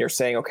when you're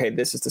saying, okay,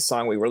 this is the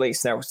song we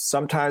released. Now,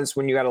 sometimes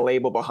when you got a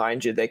label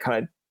behind you, they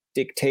kind of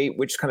dictate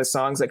which kind of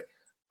songs. Like,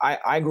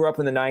 I grew up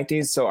in the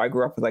 90s, so I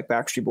grew up with like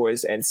Backstreet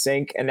Boys and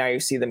Sync, and now you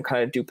see them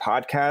kind of do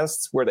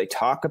podcasts where they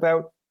talk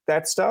about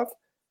that stuff.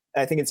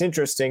 And I think it's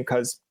interesting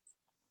because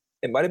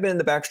it might have been in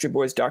the Backstreet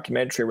Boys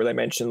documentary where they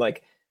mentioned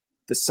like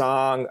the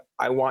song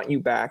I Want You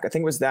Back. I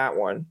think it was that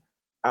one,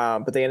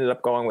 but they ended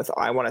up going with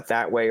I Want It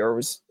That Way, or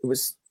it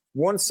was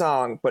one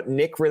song, but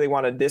Nick really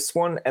wanted this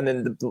one, and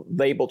then the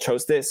label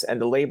chose this,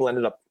 and the label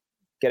ended up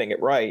getting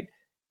it right,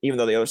 even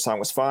though the other song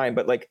was fine.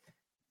 But like,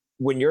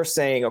 when you're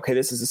saying, okay,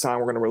 this is the song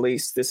we're going to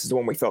release, this is the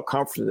one we felt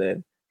confident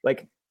in,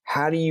 like,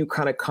 how do you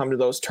kind of come to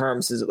those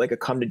terms? Is it like a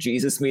come to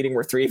Jesus meeting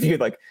where 3 of you,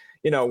 like,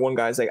 one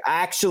guy's like,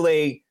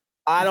 actually,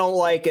 I don't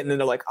like it. And then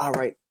they're like, all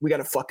right, we got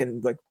to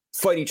fucking like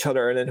fight each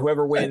other. And then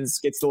whoever wins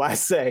gets the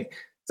last say.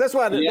 So that's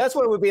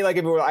what it would be like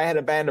if I had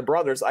a band of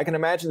brothers. I can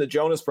imagine the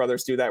Jonas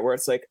Brothers do that, where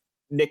it's like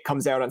Nick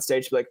comes out on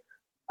stage, be like,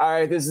 all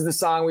right, this is the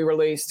song we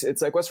released.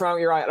 It's like, what's wrong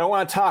with your eye? I don't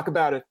want to talk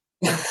about it.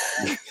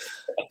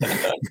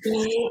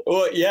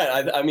 Well,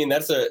 yeah, I mean,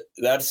 that's a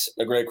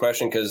great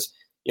question because,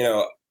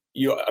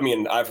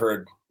 I've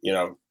heard,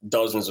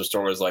 dozens of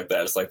stories like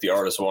that. It's like the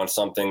artist wants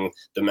something,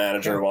 the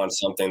manager wants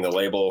something, the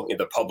label,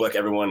 the public,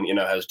 everyone,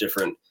 has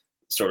different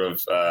sort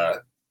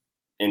of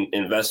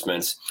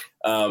investments.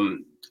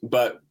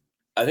 But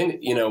I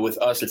think, with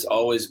us, it's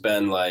always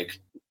been like,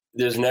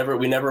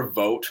 we never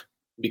vote,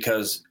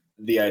 because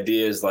the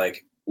idea is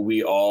like,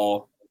 we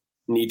all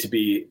need to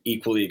be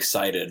equally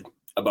excited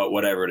about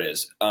whatever it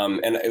is.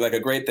 And like a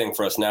great thing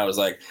for us now is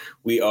like,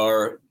 we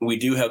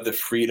do have the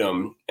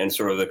freedom and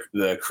sort of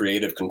the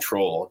creative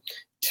control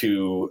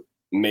to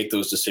make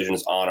those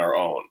decisions on our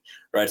own.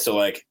 Right. So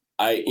like,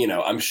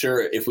 I'm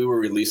sure if we were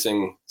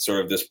releasing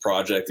sort of this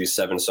project, these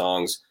 7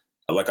 songs,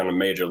 like on a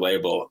major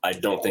label, I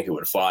don't think it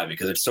would fly,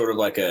 because it's sort of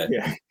like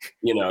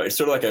it's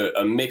sort of like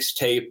a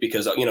mixtape,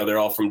 because, they're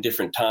all from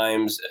different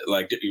times,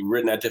 like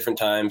written at different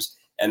times.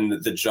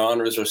 And the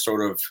genres are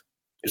sort of,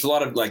 there's a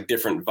lot of like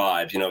different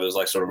vibes, there's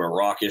like sort of a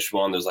rockish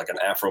one, there's like an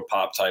Afro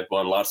pop type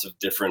one, lots of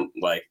different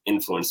like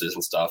influences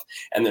and stuff.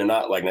 And they're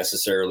not like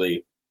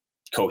necessarily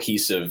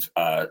cohesive,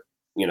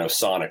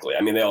 sonically.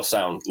 I mean, they all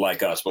sound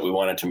like us, but we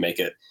wanted to make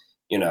it,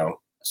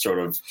 sort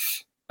of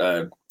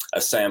a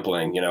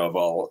sampling, of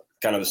all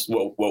kind of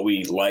what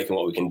we like and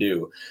what we can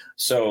do.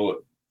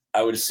 So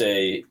I would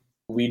say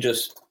we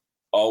just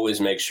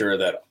always make sure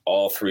that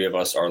all 3 of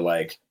us are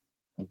like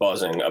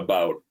buzzing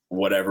about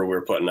whatever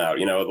we're putting out,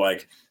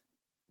 like,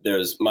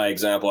 there's my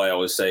example I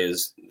always say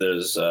is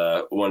there's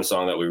one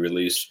song that we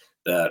released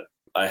that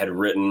I had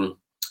written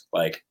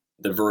like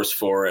the verse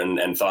for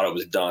and thought it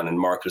was done. And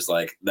Mark was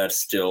like, that's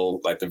still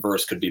like, the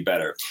verse could be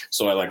better.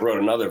 So I like wrote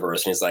another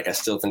verse, and he's like, I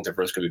still think the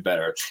verse could be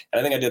better. And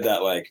I think I did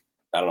that like,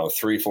 I don't know,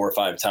 3, 4,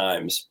 5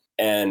 times.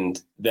 And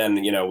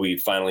then, we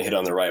finally hit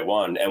on the right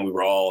one, and we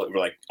were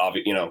like,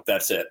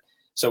 that's it.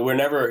 So we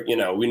never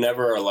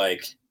are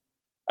like,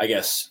 I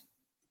guess,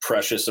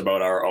 precious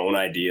about our own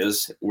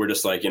ideas. We're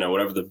just like,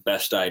 whatever the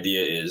best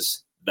idea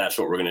is, that's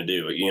what we're going to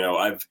do.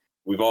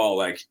 We've all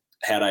like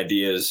had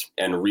ideas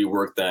and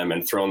reworked them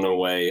and thrown them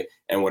away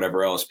and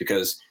whatever else,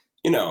 because,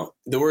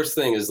 the worst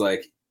thing is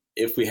like,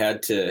 if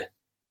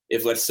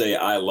let's say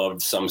I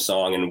loved some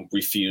song and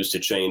refused to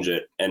change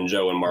it, and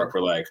Joe and Mark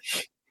were like,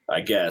 I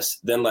guess,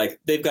 then like,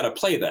 they've got to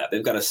play that,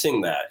 they've got to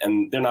sing that,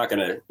 and they're not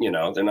going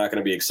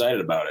to be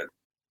excited about it.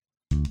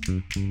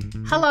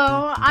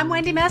 Hello, I'm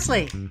Wendy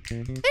Mesley.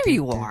 There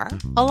you are.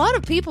 A lot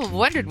of people have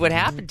wondered what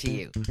happened to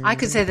you. I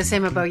could say the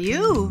same about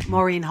you,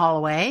 Maureen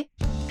Holloway.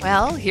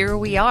 Well, here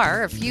we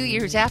are, a few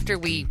years after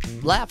we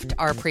left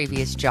our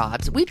previous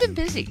jobs. We've been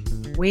busy.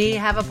 We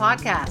have a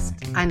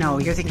podcast. I know,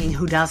 you're thinking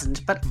who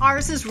doesn't, but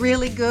ours is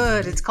really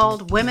good. It's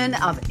called Women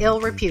of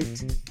Ill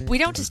Repute. We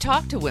don't just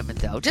talk to women,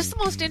 though, just the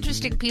most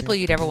interesting people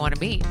you'd ever want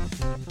to meet.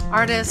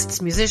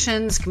 Artists,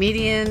 musicians,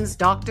 comedians,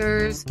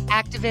 doctors,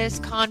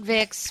 activists,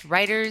 convicts,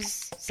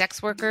 writers,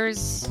 sex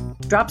workers.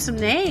 Drop some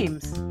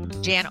names.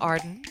 Jan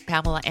Arden,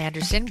 Pamela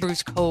Anderson,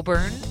 Bruce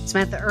Coburn,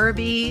 Samantha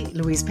Irby,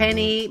 Louise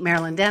Penny,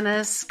 Marilyn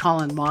Dennis,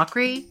 Colin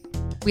Mockery.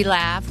 We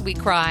laugh, we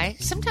cry,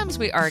 sometimes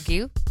we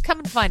argue. Come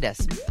and find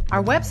us.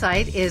 Our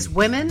website is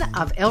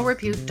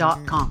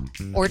womenofillrepute.com.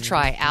 Or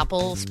try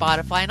Apple,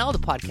 Spotify, and all the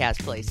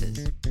podcast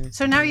places.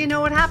 So now you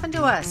know what happened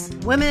to us.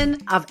 Women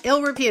of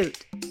Ill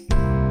Repute.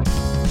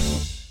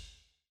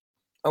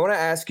 I want to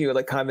ask you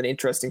like kind of an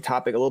interesting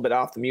topic, a little bit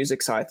off the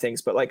music side of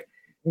things, but like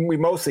we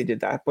mostly did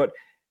that. But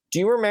do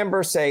you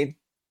remember, say,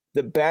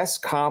 the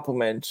best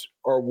compliment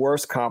or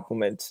worst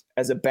compliment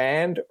as a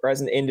band or as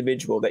an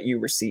individual that you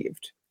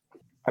received?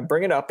 I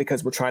bring it up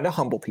because we're trying to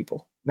humble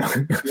people.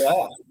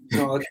 Yeah.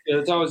 No,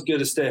 it's always good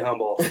to stay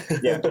humble.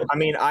 Yeah. I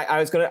mean, I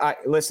was going to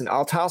listen,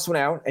 I'll toss one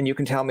out and you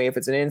can tell me if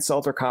it's an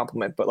insult or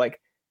compliment. But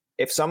like,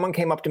 if someone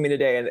came up to me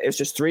today and it's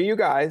just three of you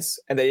guys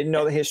and they didn't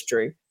know the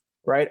history,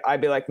 right? I'd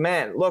be like,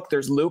 man, look,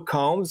 there's Luke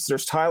Combs,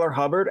 there's Tyler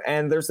Hubbard,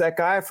 and there's that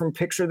guy from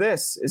Picture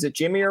This. Is it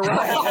Jimmy or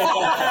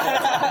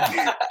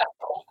Ryan?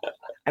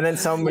 And then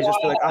someone would just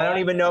be like, I don't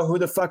even know who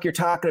the fuck you're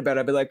talking about.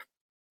 I'd be like,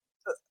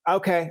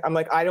 okay. I'm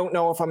like, I don't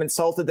know if I'm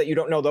insulted that you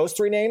don't know those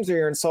three names or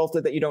you're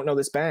insulted that you don't know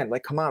this band.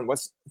 Like, come on,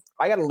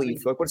 I got to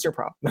leave. Like, what's your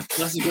problem?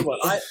 That's a good one.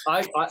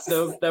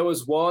 There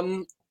was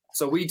one.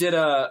 So we did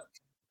a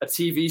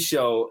TV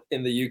show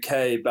in the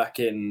UK back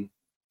in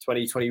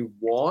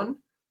 2021.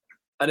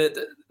 And it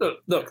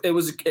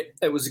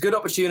was a good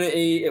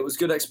opportunity. It was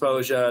good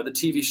exposure. The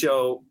TV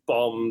show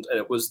bombed, and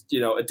it was,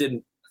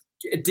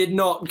 it did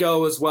not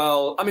go as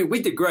well. I mean,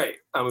 we did great.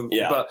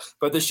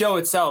 But the show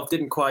itself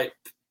didn't quite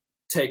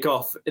take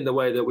off in the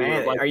way that we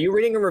would like. Are you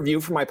reading a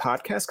review for my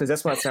podcast? Because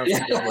that's what it sounds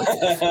like.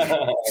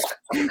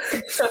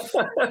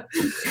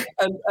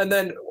 and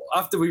then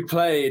after we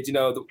played,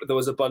 there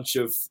was a bunch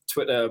of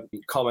Twitter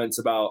comments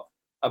about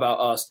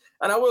us.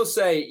 And I will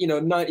say,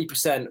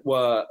 90%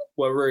 were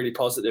really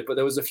positive, but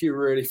there was a few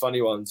really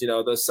funny ones.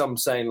 There's some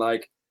saying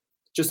like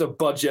just a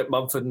budget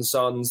Mumford &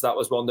 Sons. That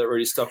was one that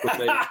really stuck with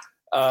me.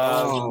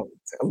 I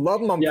love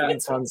Mumford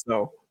 & Sons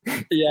though.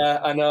 Yeah,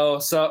 I know.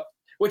 So,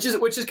 which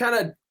is kind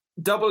of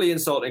doubly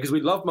insulting because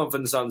we love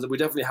Mumford & Sons and we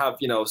definitely have,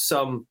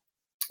 some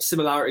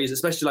similarities,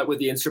 especially like with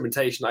the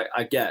instrumentation,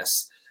 I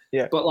guess.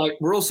 Yeah. But like,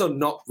 we're also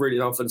not really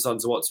Mumford &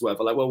 Sons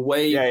whatsoever. Like we're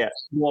way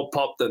more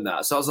pop than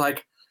that. So I was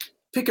like,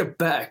 pick a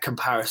better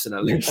comparison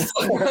at least.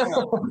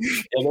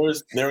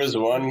 There was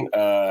one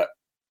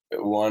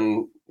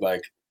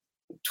like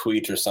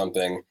tweet or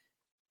something,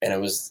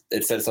 and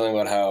it said something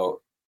about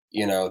how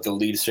the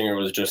lead singer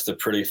was just a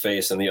pretty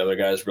face and the other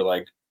guys were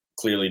like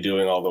clearly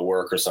doing all the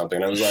work or something.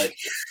 And I was like,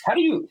 how do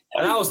you?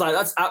 And I was like,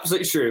 that's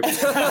absolutely true.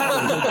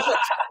 I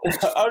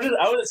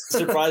was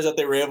surprised that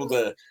they were able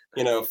to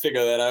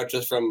figure that out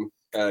just from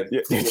a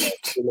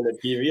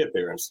TV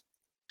appearance.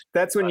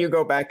 That's when you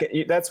go back.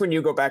 That's when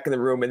you go back in the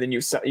room and then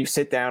you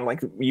sit down.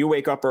 Like you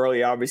wake up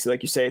early, obviously,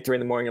 like you say at 3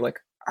 a.m. You're like,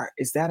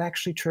 is that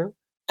actually true?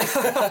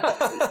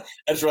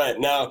 That's right.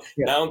 Now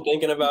I'm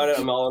thinking about it.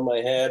 I'm all in my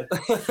head.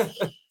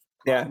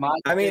 Yeah.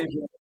 I mean,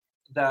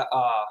 that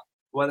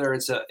whether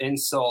it's an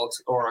insult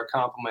or a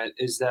compliment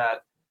is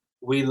that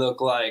we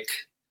look like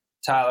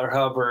Tyler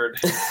Hubbard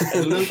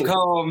and Luke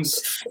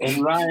Combs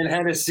and Ryan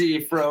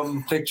Hennessy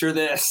from Picture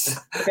This.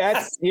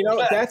 That's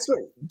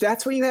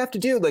what you have to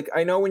do. Like,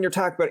 I know when you're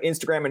talking about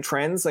Instagram and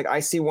trends, like I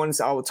see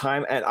ones all the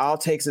time, and all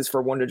it takes is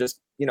for one to just,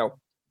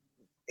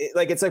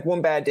 it's like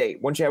one bad date.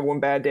 Once you have one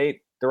bad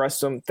date, the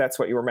rest of them, that's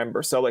what you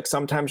remember. So like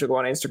sometimes you'll go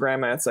on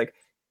Instagram and it's like,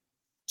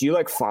 do you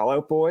like Fall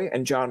Out Boy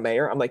and John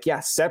Mayer? I'm like,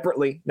 yeah,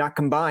 separately, not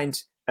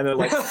combined. And they're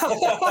like,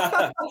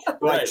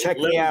 check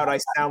me out. I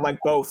sound like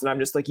both. And I'm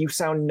just like, you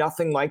sound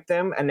nothing like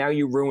them. And now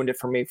you ruined it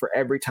for me for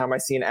every time I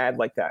see an ad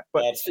like that.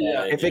 But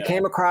if it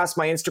came across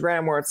my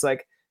Instagram where it's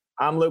like,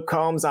 I'm Luke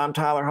Combs, I'm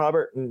Tyler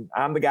Hubbard, and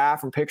I'm the guy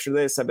from Picture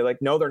This, I'd be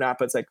like, no, they're not.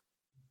 But it's like,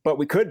 but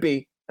we could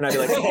be. And I'd be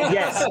like,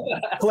 yes,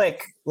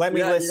 click, let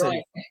me listen.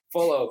 Right.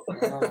 Follow.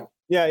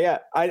 Yeah.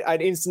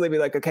 I'd instantly be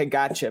like, okay,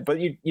 gotcha. But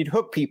you'd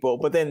hook people,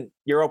 but then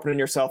you're opening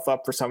yourself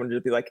up for someone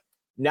to be like,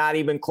 not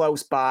even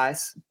close,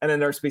 boss. And then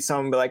there's be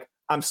someone be like,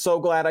 I'm so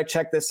glad I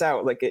checked this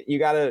out. Like you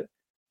got to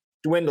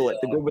dwindle it,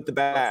 the good with the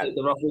bad.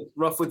 The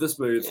rough with the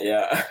smooth.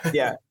 Yeah.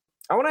 Yeah.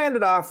 I want to end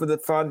it off with a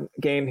fun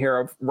game here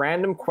of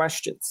random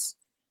questions.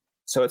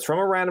 So it's from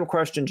a random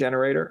question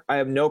generator. I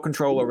have no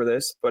control over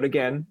this, but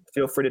again,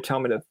 feel free to tell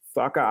me to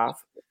fuck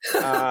off.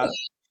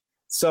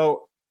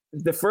 So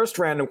the first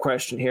random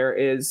question here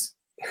is,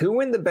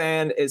 who in the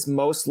band is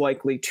most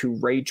likely to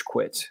rage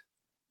quit?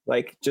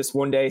 Like just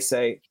one day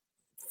say,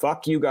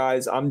 fuck you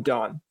guys, I'm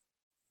done.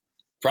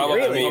 Probably.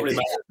 Really? I mean,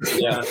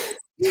 yeah.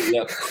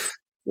 Yep.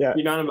 Yeah.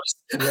 Unanimous.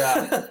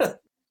 Yeah.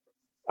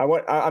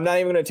 I'm not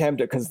even gonna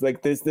attempt it because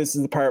like this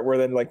is the part where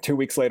then like 2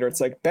 weeks later it's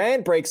like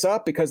band breaks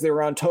up because they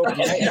were on Token.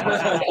 And this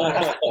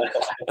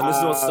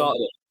is what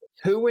started it.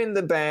 Who in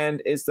the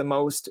band is the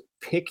most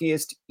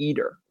pickiest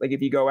eater? Like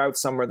if you go out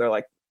somewhere, they're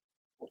like,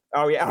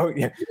 oh yeah, I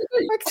can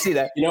see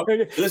that. You know,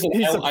 listen,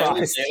 He's I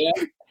only surprised. say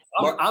that.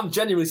 I'm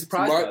genuinely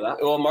surprised by that.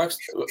 Well, Mark's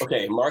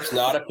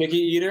not a picky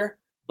eater,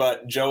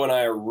 but Joe and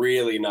I are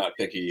really not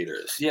picky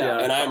eaters. Yeah.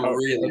 And I'm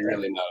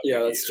really not. A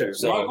picky that's true. eater,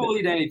 so Mark will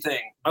eat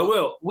anything. I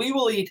will. We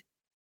will eat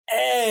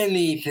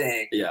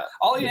anything. Yeah.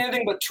 I'll eat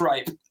anything but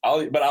tripe.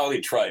 I'll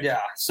eat tripe. Yeah.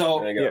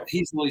 So There you go.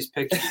 he's the least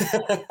picky.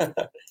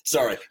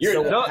 Sorry,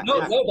 No,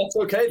 that's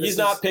okay. He's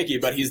not picky,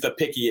 but he's the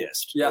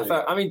pickiest. Yeah, There you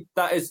fair. go. I mean,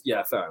 that is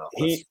fair enough.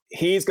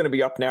 He's gonna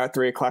be up now at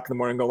 3 o'clock in the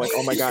morning, and go like,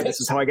 oh my god,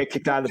 this is how I get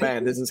kicked out of the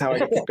band. This is how I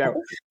get kicked out.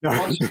 No.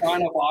 Once you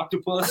find up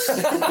octopus.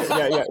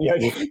 yeah.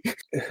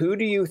 Who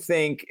do you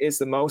think is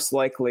the most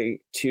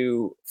likely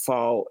to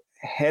fall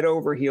head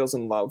over heels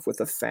in love with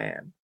a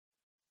fan?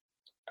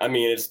 I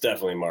mean, it's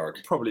definitely Mark.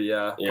 Probably,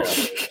 yeah. Yeah,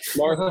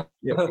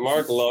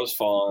 Mark loves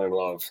falling in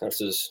love. That's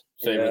his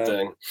favorite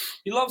thing.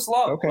 He loves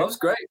love. Okay. Love's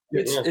great.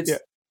 It's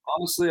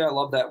honestly, I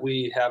love that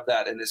we have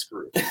that in this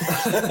group.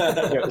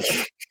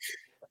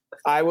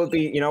 I will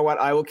be, you know what?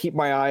 I will keep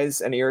my eyes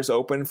and ears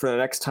open for the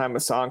next time a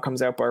song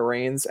comes out by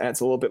Raynes and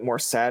it's a little bit more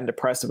sad and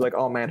depressive, like,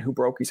 oh man, who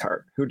broke his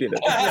heart? Who did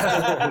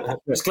it?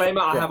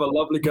 Disclaimer, I have a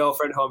lovely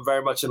girlfriend who I'm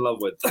very much in love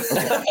with.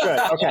 Good.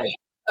 Okay.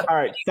 All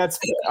right. That's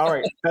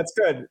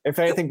good. If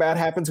anything bad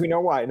happens, we know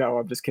why. No,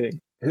 I'm just kidding.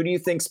 Who do you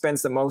think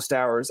spends the most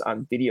hours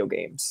on video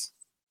games?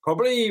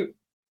 Probably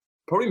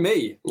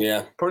me.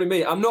 Yeah, Probably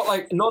me. I'm not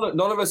like none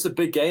of us are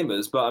big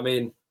gamers, but I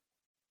mean,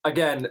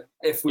 again,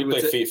 if we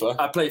play FIFA.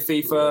 I play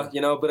FIFA.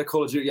 You know, a bit of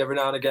Call of Duty every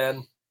now and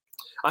again.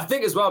 I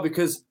think as well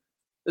because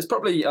there's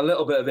probably a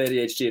little bit of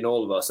ADHD in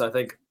all of us. I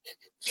think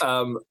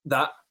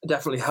that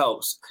definitely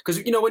helps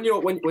because you know when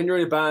you're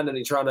in a band and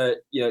you're trying to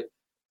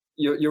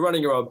you're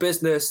running your own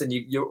business and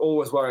you're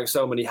always wearing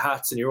so many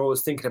hats and you're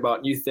always thinking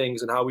about new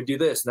things and how we do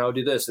this and how we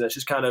do this, and it's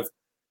just kind of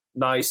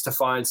nice to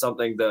find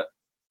something that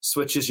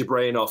switches your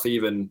brain off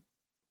even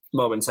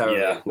momentarily.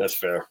 Yeah, that's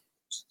fair.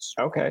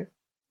 Okay.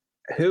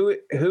 Who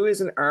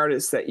is an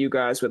artist that you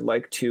guys would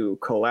like to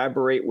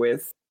collaborate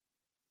with?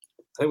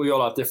 I think we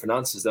all have different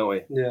answers, don't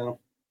we? Yeah.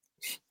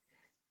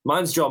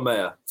 Mine's John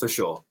Mayer for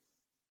sure.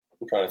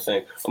 I'm trying to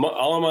think.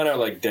 All of mine are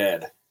like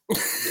dead.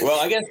 Well,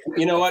 I guess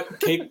you know what?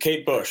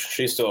 Kate Bush,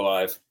 she's still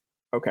alive.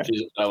 Okay.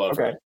 I love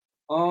her.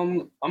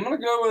 I'm gonna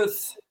go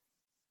with.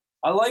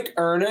 I like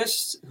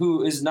Ernest,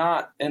 who is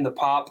not in the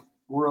pop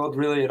world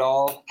really at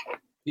all.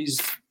 He's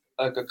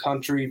like a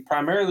country,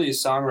 primarily a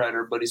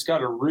songwriter, but he's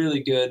got a really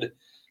good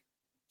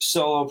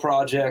solo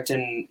project,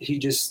 and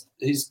he's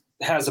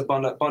has a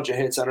bunch of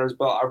hits under his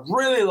belt. I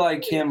really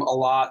like him a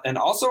lot, and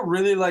also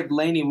really like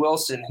Lainey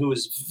Wilson, who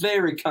is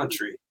very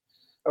country.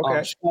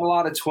 Okay. She's got a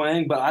lot of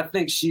twang, but I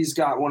think she's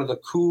got one of the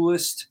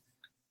coolest.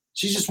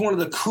 She's just one of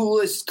the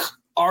coolest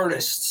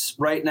artists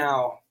right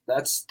now.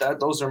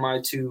 Those are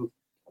my two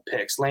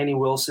picks: Lainey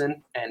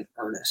Wilson and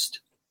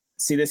Ernest.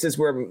 See, this is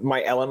where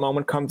my Ellen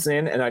moment comes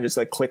in, and I just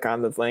like click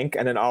on the link,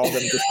 and then all of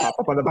them just pop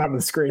up on the bottom of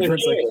the screen.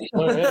 It's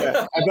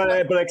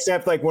like, but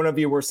except like one of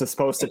you were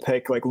supposed to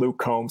pick like Luke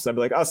Combs. I'd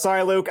be like, oh,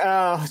 sorry, Luke.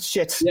 Oh,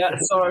 shit. Yeah,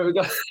 sorry, we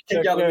got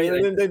kicked out of the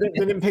meeting. They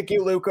didn't pick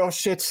you, Luke. Oh,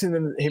 shit. And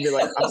then he'd be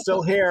like, I'm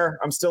still here.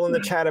 I'm still in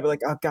the chat. I'd be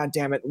like, oh, God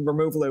damn it.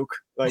 Remove Luke.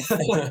 Like,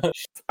 the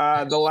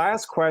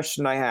last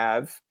question I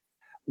have,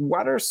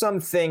 what are some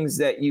things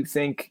that you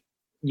think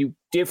you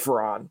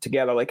differ on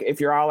together? Like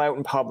if you're all out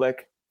in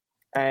public,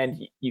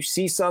 and you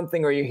see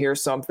something or you hear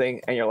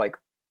something and you're like,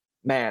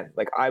 man,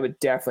 like I would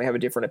definitely have a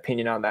different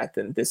opinion on that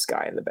than this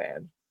guy in the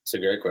band. It's a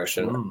great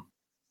question.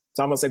 It's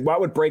almost like,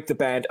 what would break the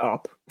band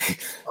up?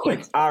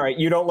 Like, all right,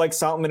 you don't like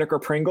salt and vinegar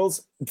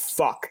Pringles?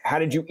 Fuck, how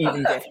did you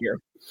even get here?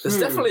 There's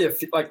definitely a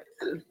few, like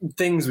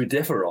things we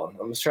differ on.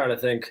 I'm just trying to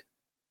think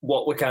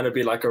what would kind of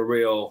be like a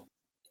real...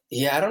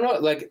 Yeah, I don't know.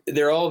 Like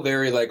they're all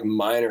very like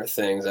minor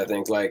things. I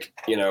think like,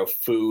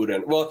 food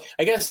and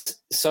I guess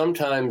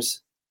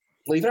sometimes...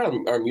 Well,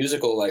 even our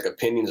musical like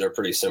opinions are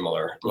pretty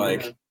similar.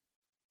 Like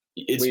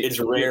it's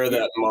rare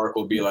that Mark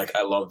will be like,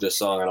 I love this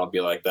song, and I'll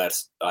be like,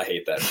 I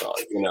hate that song,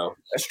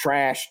 That's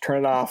trash. Turn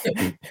it off.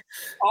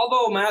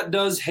 Although Matt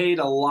does hate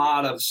a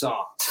lot of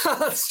songs.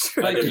 That's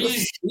true. Like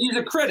he's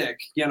a critic,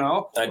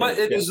 but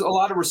there's a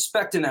lot of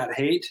respect in that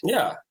hate.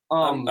 Yeah.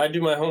 I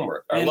do my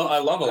homework. I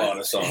love a lot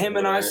of songs. Him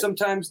and I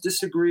sometimes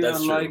disagree on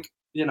true. like,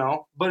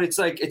 but it's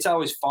like, it's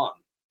always fun,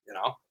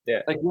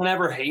 Yeah. Like we'll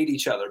never hate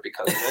each other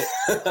because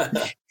of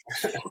it.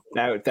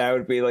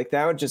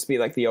 that would just be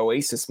like the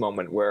Oasis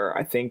moment where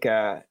I think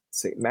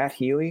Matt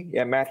Healy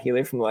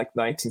from like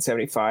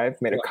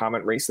 1975 made a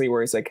comment recently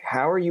where he's like,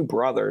 how are you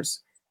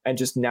brothers, and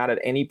just not at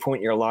any point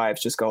in your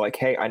lives just go like,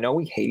 hey, I know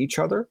we hate each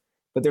other,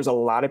 but there's a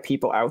lot of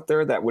people out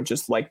there that would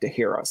just like to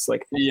hear us.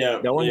 Like,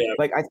 no one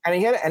like and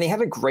he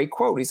had a great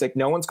quote. He's like,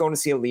 no one's going to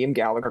see a Liam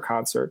Gallagher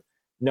concert,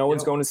 No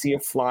one's going to see a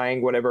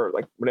flying whatever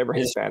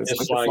his band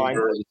is. Like flying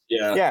birds.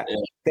 Yeah.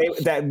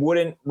 That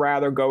wouldn't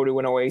rather go to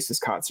an Oasis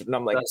concert. And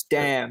I'm like,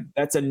 damn,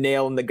 that's a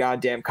nail in the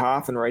goddamn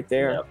coffin right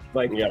there. Yeah.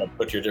 Like, you gotta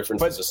put your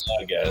differences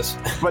aside, guys.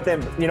 But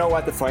then, you know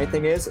what the funny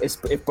thing is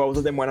if both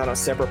of them went on a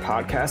separate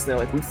podcast and they're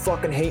like, we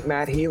fucking hate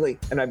Matt Healy,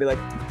 and I'd be like,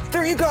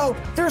 there you go,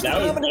 there's the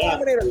common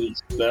denominator. There you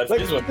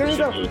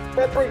go.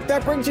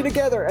 That brings you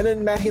together. And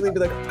then Matt Healy would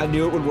be like, I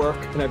knew it would work,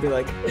 and I'd be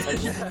like,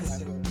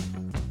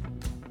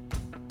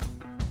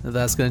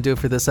 That's going to do it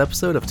for this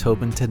episode of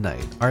Tobin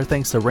Tonight. Our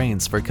thanks to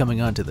Raynes for coming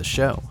on to the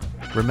show.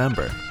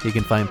 Remember, you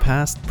can find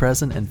past,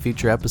 present, and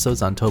future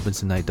episodes on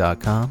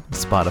TobinTonight.com,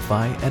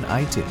 Spotify, and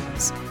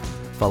iTunes.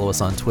 Follow us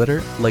on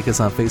Twitter, like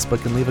us on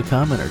Facebook, and leave a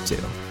comment or two.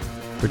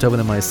 For Tobin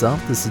and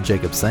myself, this is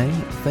Jacob saying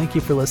thank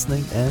you for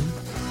listening and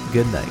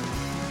good night.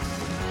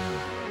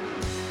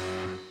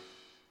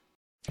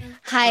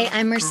 Hi,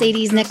 I'm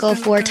Mercedes Nichol,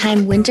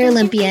 4-time Winter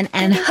Olympian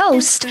and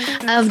host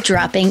of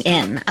Dropping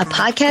In, a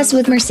podcast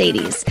with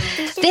Mercedes.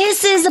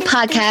 This is a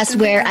podcast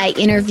where I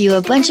interview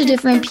a bunch of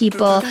different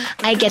people.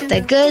 I get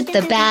the good,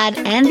 the bad,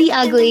 and the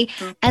ugly,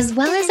 as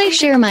well as I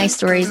share my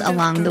stories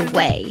along the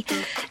way.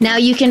 Now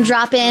you can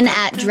drop in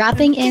at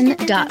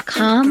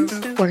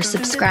droppingin.com or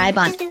subscribe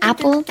on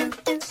Apple,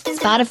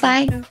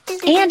 Spotify,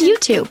 and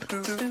YouTube.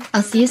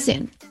 I'll see you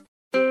soon.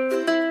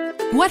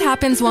 What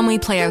happens when we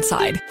play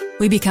outside?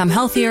 We become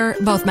healthier,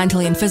 both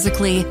mentally and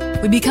physically.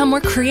 We become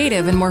more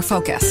creative and more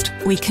focused.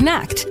 We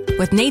connect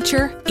with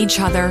nature, each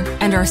other,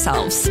 and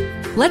ourselves.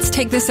 Let's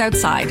Take This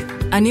Outside,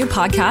 a new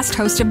podcast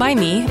hosted by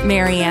me,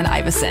 Marianne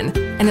Iveson,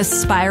 an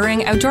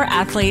aspiring outdoor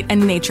athlete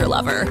and nature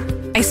lover.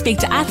 I speak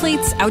to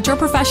athletes, outdoor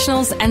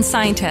professionals, and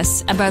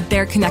scientists about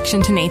their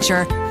connection to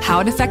nature, how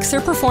it affects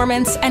their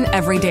performance, and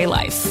everyday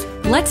life.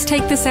 Let's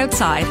Take This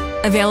Outside,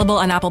 available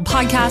on Apple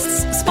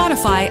Podcasts,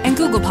 Spotify, and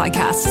Google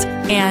Podcasts,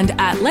 and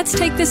at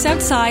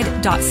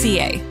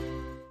letstakethisoutside.ca.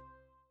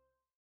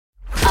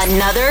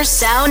 Another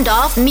Sound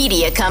Off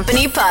Media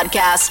Company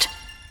podcast.